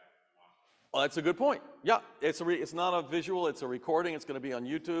want to go back and watch them. Oh, that's a good point. Yeah, it's not a visual, it's a recording. It's going to be on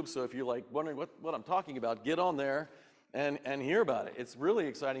YouTube. So if you're like wondering what I'm talking about, get on there and hear about it. It's really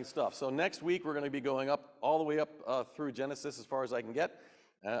exciting stuff. So next week we're going to be going up all the way up through Genesis as far as I can get.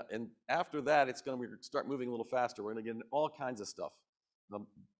 And after that, it's going to start moving a little faster. We're going to get into all kinds of stuff.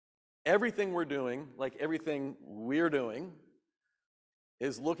 Everything we're doing, like everything we're doing,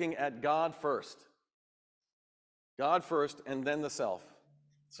 is looking at God first. God first, and then the self.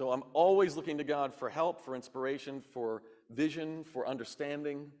 So I'm always looking to God for help, for inspiration, for vision, for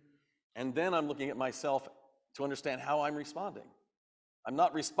understanding. And then I'm looking at myself to understand how I'm responding. I'm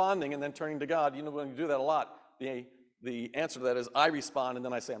not responding and then turning to God. You know, when you do that a lot, the answer to that is I respond and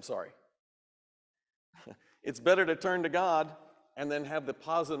then I say, I'm sorry. It's better to turn to God and then have the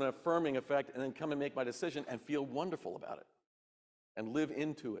positive and affirming effect and then come and make my decision and feel wonderful about it and live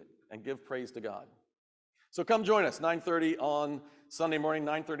into it and give praise to God. So come join us, 9:30 on Sunday morning,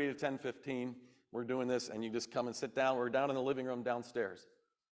 9:30 to 10:15. We're doing this, and you just come and sit down. We're down in the living room downstairs.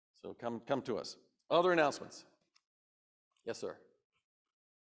 So come to us. Other announcements? Yes, sir.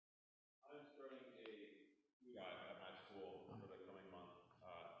 I'm starting a food drive at my school for the coming month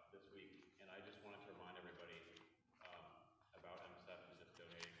this week, and I just wanted to remind everybody about MSF and just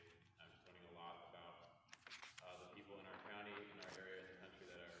donating. I'm just learning a lot about the people in our county, in our area, in the country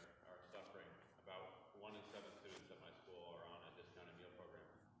that are suffering. About 1 in 7 students at my school are on a discounted meal program,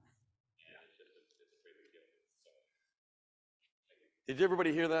 and it's a great big deal. So, thank you. Did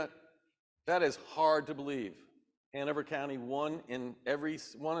everybody hear that? That is hard to believe. Hanover County, 1 in every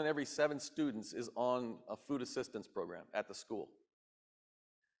 7 students is on a food assistance program at the school.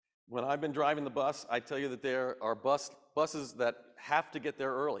 When I've been driving the bus, I tell you that there are buses that have to get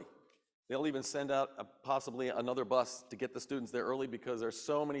there early. They'll even send out possibly another bus to get the students there early because there's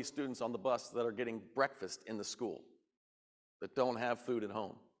so many students on the bus that are getting breakfast in the school that don't have food at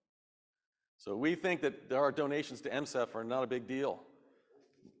home. So we think that our donations to MSF are not a big deal.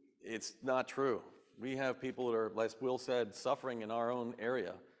 It's not true. We have people that are, as Will said, suffering in our own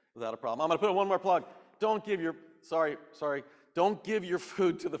area without a problem. I'm going to put in one more plug. Don't give your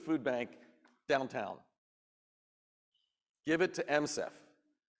food to the food bank downtown. Give it to MSF.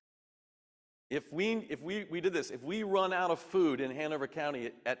 If we did this, if we run out of food in Hanover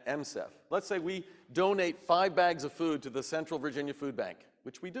County at MSF, let's say we donate 5 bags of food to the Central Virginia Food Bank,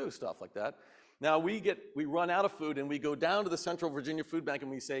 which we do stuff like that. Now we run out of food and we go down to the Central Virginia Food Bank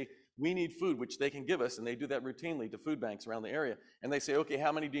and we say, we need food, which they can give us, and they do that routinely to food banks around the area. And they say, okay,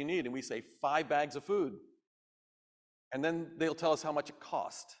 how many do you need? And we say 5 bags of food. And then they'll tell us how much it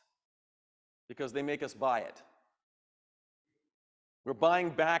cost because they make us buy it. We're buying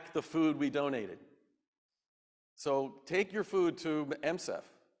back the food we donated. So take your food to MSF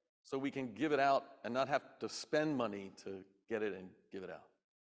so we can give it out and not have to spend money to get it and give it out.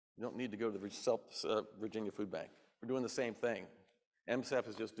 You don't need to go to the Virginia Food Bank. We're doing the same thing. MSF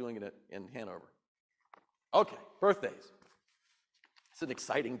is just doing it in Hanover. Okay, birthdays. It's an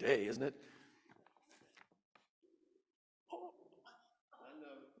exciting day, isn't it?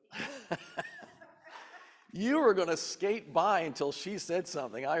 You were going to skate by until she said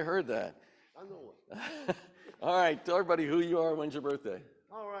something. I heard that. I know it. All right, tell everybody who you are. When's your birthday?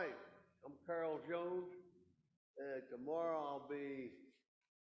 All right, I'm Carl Jones. Tomorrow I'll be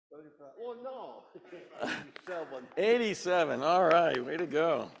 35. Well, no, 87. 87. All right, way to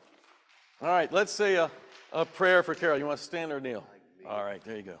go. All right, let's say a prayer for Carol. You want to stand or kneel? All right,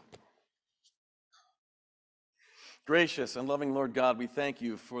 there you go. Gracious and loving Lord God, we thank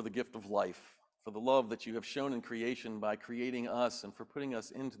you for the gift of life, for the love that you have shown in creation by creating us and for putting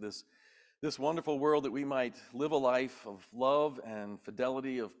us into this wonderful world that we might live a life of love and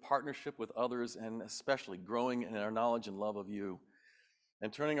fidelity, of partnership with others, and especially growing in our knowledge and love of you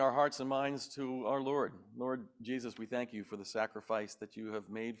and turning our hearts and minds to our Lord. Lord Jesus, we thank you for the sacrifice that you have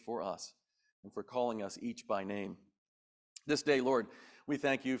made for us and for calling us each by name. This day, Lord, we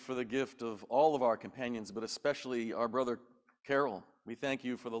thank you for the gift of all of our companions, but especially our brother Carol. We thank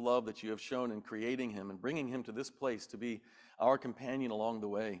you for the love that you have shown in creating him and bringing him to this place to be our companion along the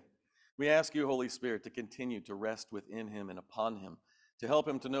way. We ask you, Holy Spirit, to continue to rest within him and upon him, to help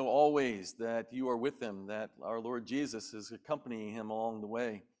him to know always that you are with him, that our Lord Jesus is accompanying him along the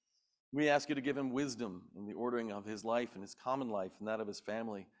way. We ask you to give him wisdom in the ordering of his life and his common life and that of his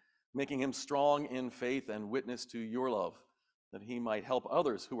family, making him strong in faith and witness to your love, that he might help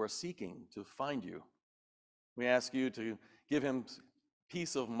others who are seeking to find you. We ask you to give him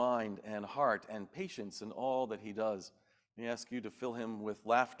peace of mind and heart and patience in all that he does. We ask you to fill him with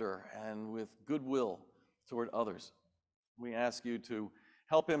laughter and with goodwill toward others. We ask you to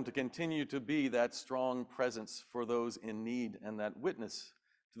help him to continue to be that strong presence for those in need and that witness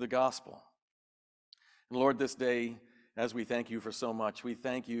to the gospel. And Lord, this day, as we thank you for so much, we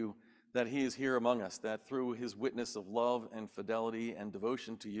thank you that he is here among us, that through his witness of love and fidelity and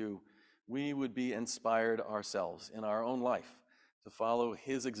devotion to you, we would be inspired ourselves in our own life to follow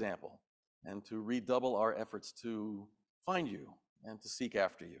his example and to redouble our efforts to find you and to seek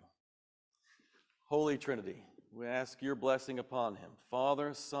after you. Holy Trinity, we ask your blessing upon him,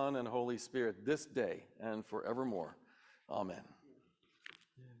 Father, Son, and Holy Spirit, this day and forevermore. Amen.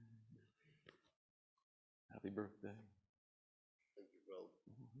 Happy birthday. Thank you, brother.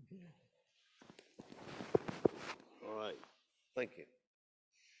 All right, thank you.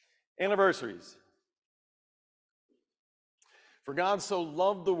 Anniversaries. For God so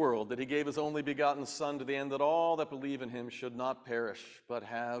loved the world that he gave his only begotten Son, to the end that all that believe in him should not perish, but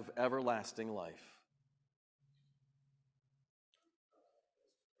have everlasting life.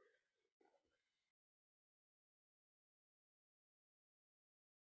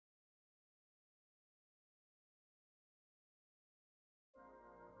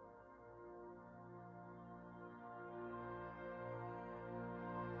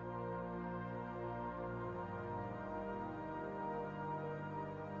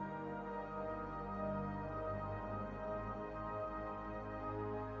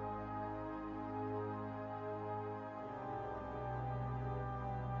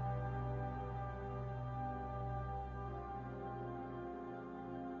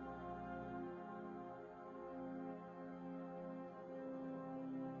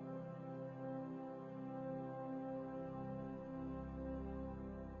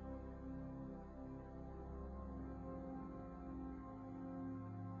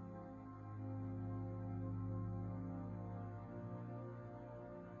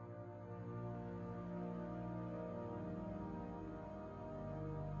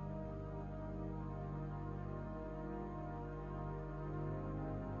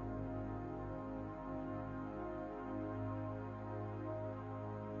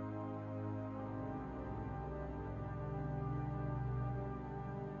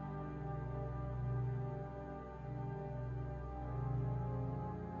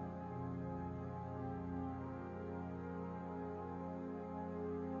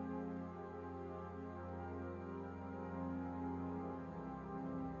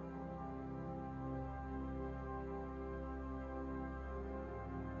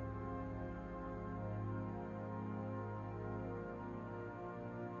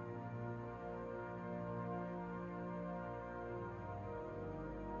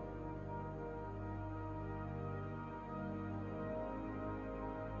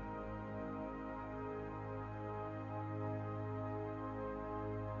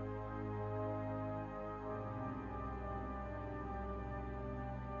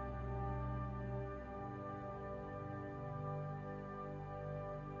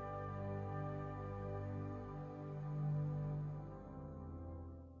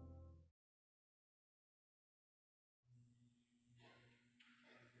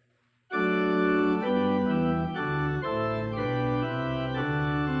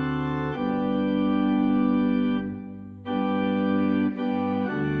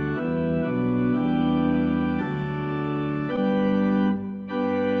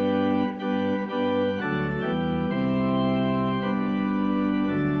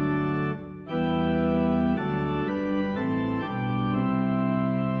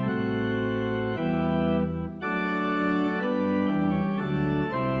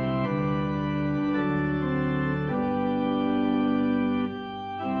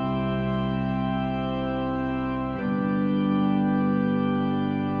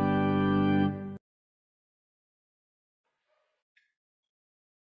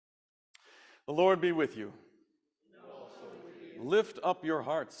 The Lord be with you. Lift up your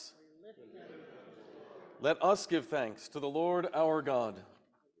hearts. Let us give thanks to the Lord our God.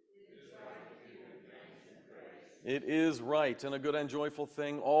 It is right and a good and joyful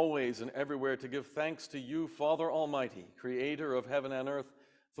thing always and everywhere to give thanks to you, Father Almighty, creator of heaven and earth,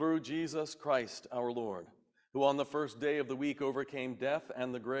 through Jesus Christ our Lord, who on the first day of the week overcame death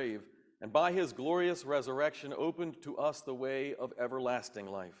and the grave, and by his glorious resurrection opened to us the way of everlasting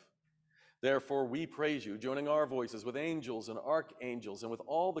life. Therefore we praise you, joining our voices with angels and archangels and with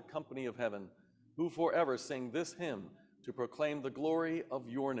all the company of heaven, who forever sing this hymn to proclaim the glory of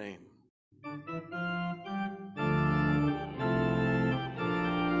your name.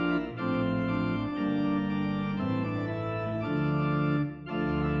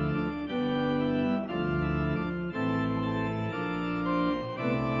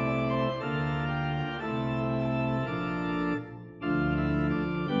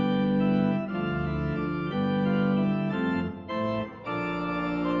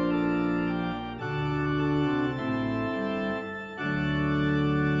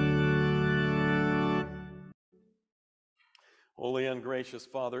 Holy and gracious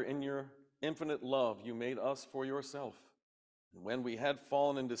Father, in your infinite love, you made us for yourself. And when we had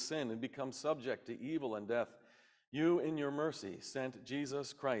fallen into sin and become subject to evil and death, you, in your mercy, sent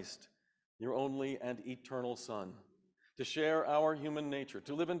Jesus Christ, your only and eternal Son, to share our human nature,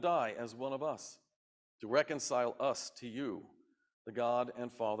 to live and die as one of us, to reconcile us to you, the God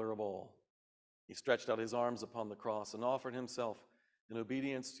and Father of all. He stretched out his arms upon the cross and offered himself in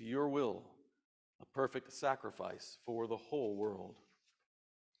obedience to your will, a perfect sacrifice for the whole world.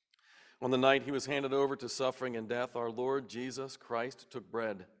 On the night he was handed over to suffering and death, our Lord Jesus Christ took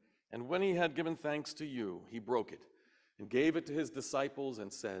bread, and when he had given thanks to you, he broke it and gave it to his disciples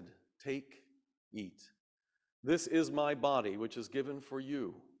and said, "Take, eat. This is my body, which is given for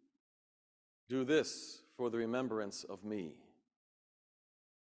you. Do this for the remembrance of me."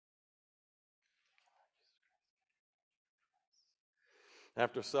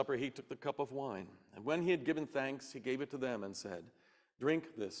 After supper, he took the cup of wine, and when he had given thanks, he gave it to them and said,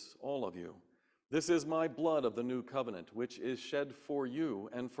 "Drink this, all of you. This is my blood of the new covenant, which is shed for you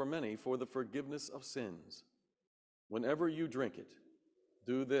and for many for the forgiveness of sins. Whenever you drink it,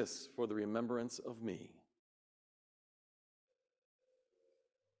 do this for the remembrance of me."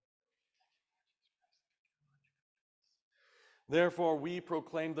 Therefore, we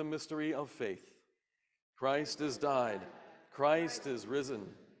proclaim the mystery of faith. Christ has died. Christ is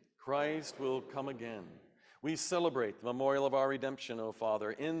risen. Christ will come again. We celebrate the memorial of our redemption, O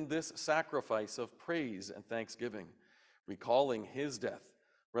Father, in this sacrifice of praise and thanksgiving. Recalling his death,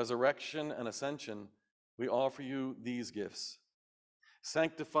 resurrection, and ascension, we offer you these gifts.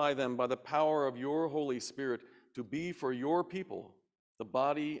 Sanctify them by the power of your Holy Spirit to be for your people the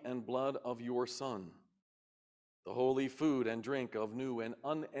body and blood of your Son, the holy food and drink of new and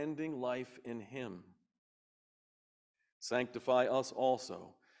unending life in him. Sanctify us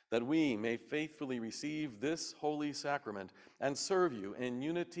also, that we may faithfully receive this holy sacrament and serve you in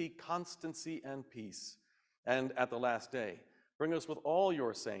unity, constancy, and peace. And at the last day, bring us with all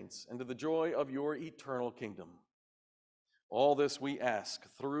your saints into the joy of your eternal kingdom. All this we ask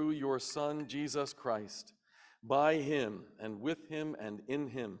through your Son, Jesus Christ, by him and with him and in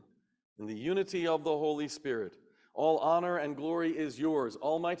him, in the unity of the Holy Spirit. All honor and glory is yours,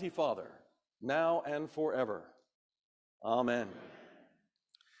 Almighty Father, now and forever. Amen.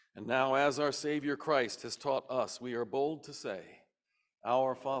 And now, as our Savior Christ has taught us, we are bold to say,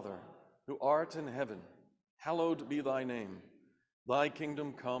 "Our Father, who art in heaven, hallowed be thy name. Thy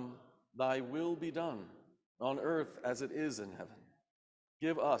kingdom come, thy will be done, on earth as it is in heaven.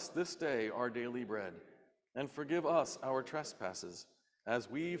 Give us this day our daily bread, and forgive us our trespasses, as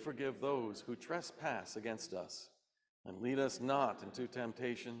we forgive those who trespass against us. And lead us not into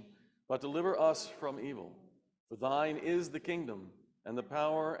temptation, but deliver us from evil. For thine is the kingdom, and the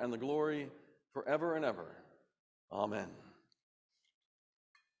power, and the glory, forever and ever. Amen."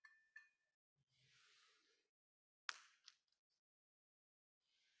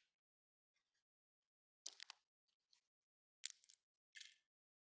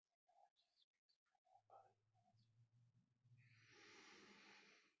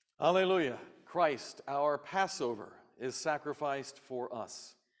 Alleluia. Christ, our Passover, is sacrificed for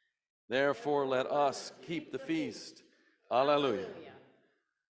us. Therefore, let us keep the feast. Alleluia.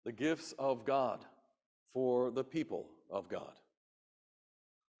 The gifts of God for the people of God.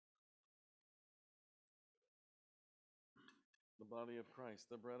 The body of Christ,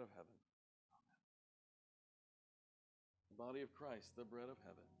 the bread of heaven. The body of Christ, the bread of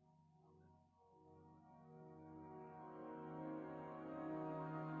heaven.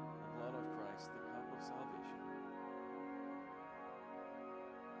 The blood of Christ, the cup of salvation.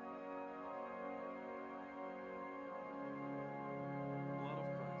 The blood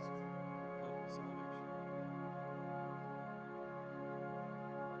of Christ, the cup of salvation.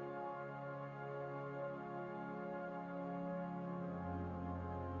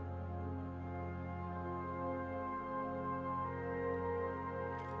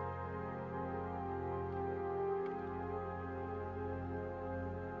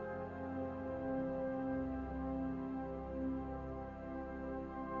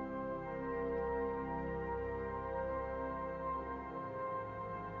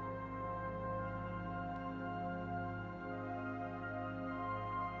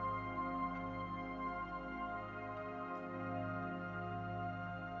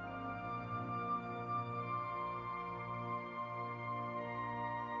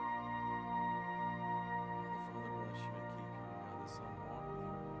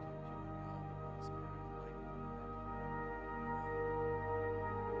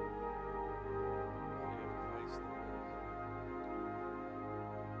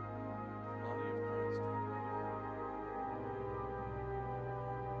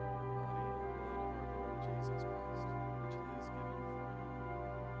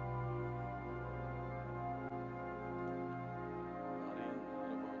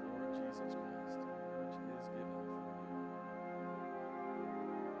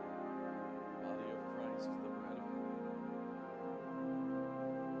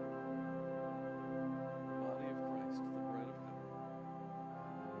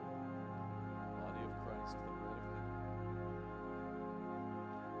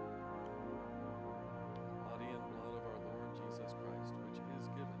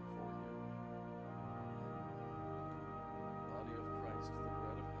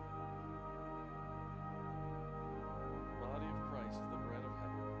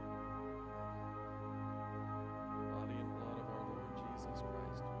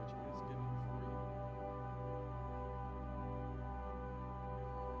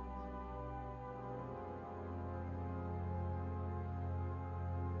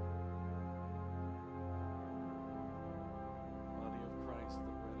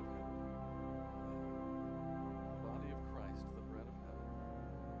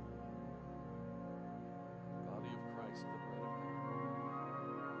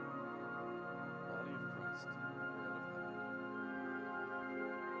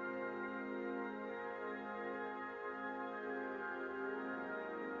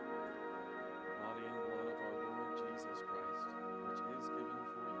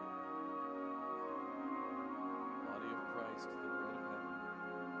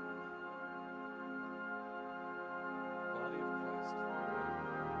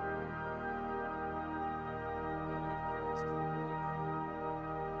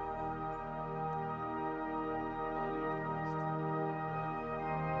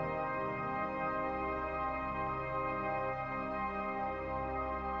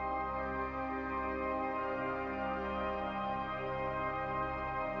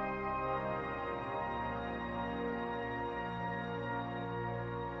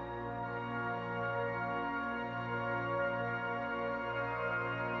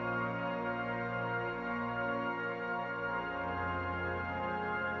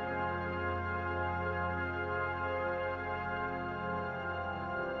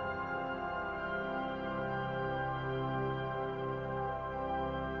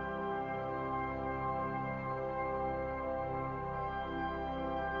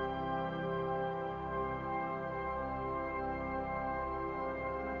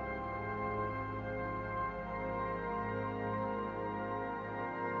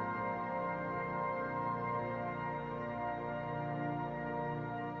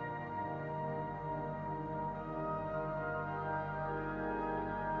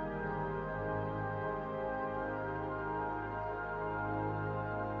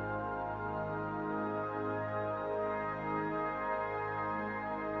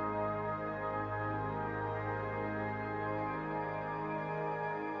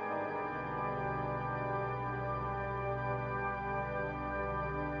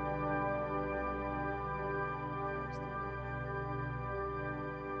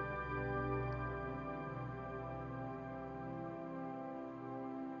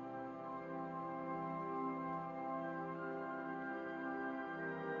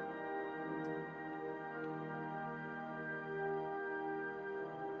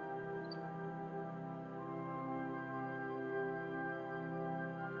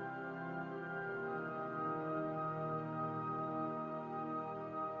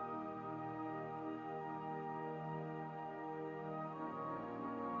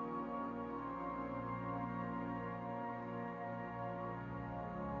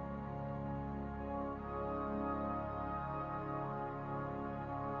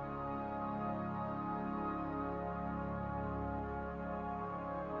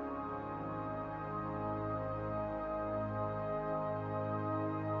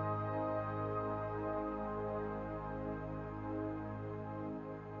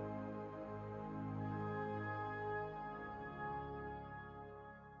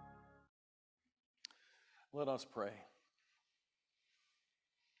 Let us pray.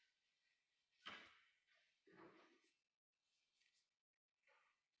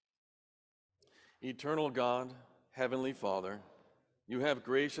 Eternal God, Heavenly Father, you have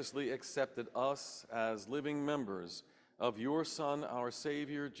graciously accepted us as living members of your Son, our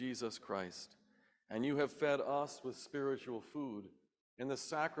Savior, Jesus Christ, and you have fed us with spiritual food in the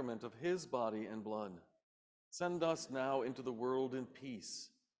sacrament of his body and blood. Send us now into the world in peace,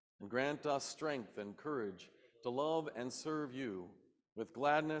 and grant us strength and courage to love and serve you with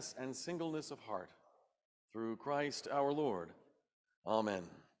gladness and singleness of heart. Through Christ our Lord. Amen.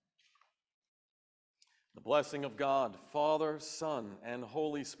 The blessing of God, Father, Son, and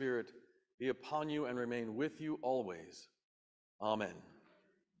Holy Spirit be upon you and remain with you always. Amen.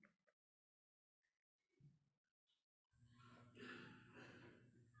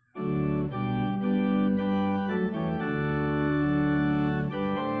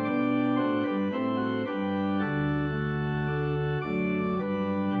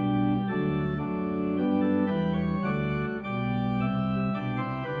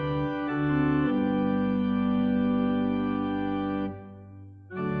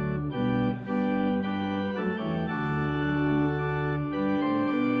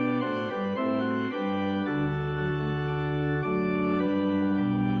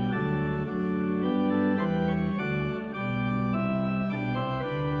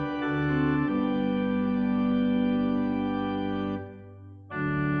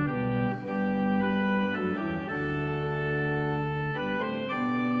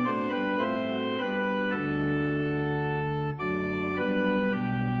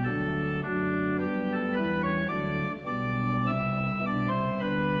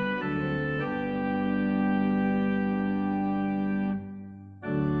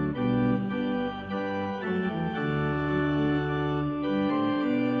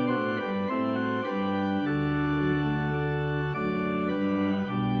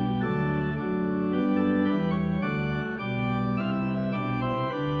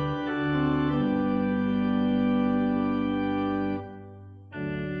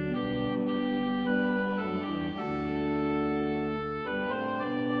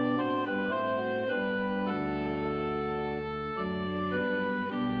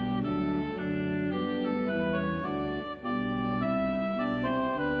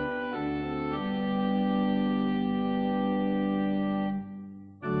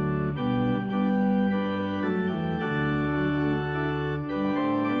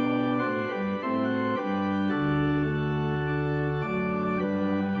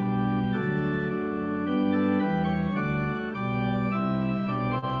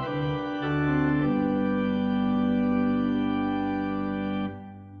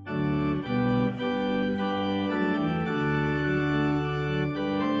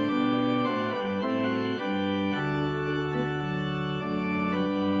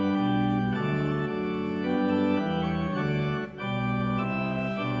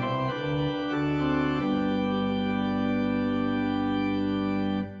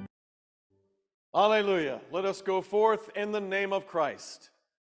 Hallelujah. Let us go forth in the name of Christ.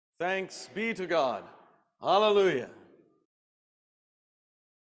 Thanks be to God. Hallelujah.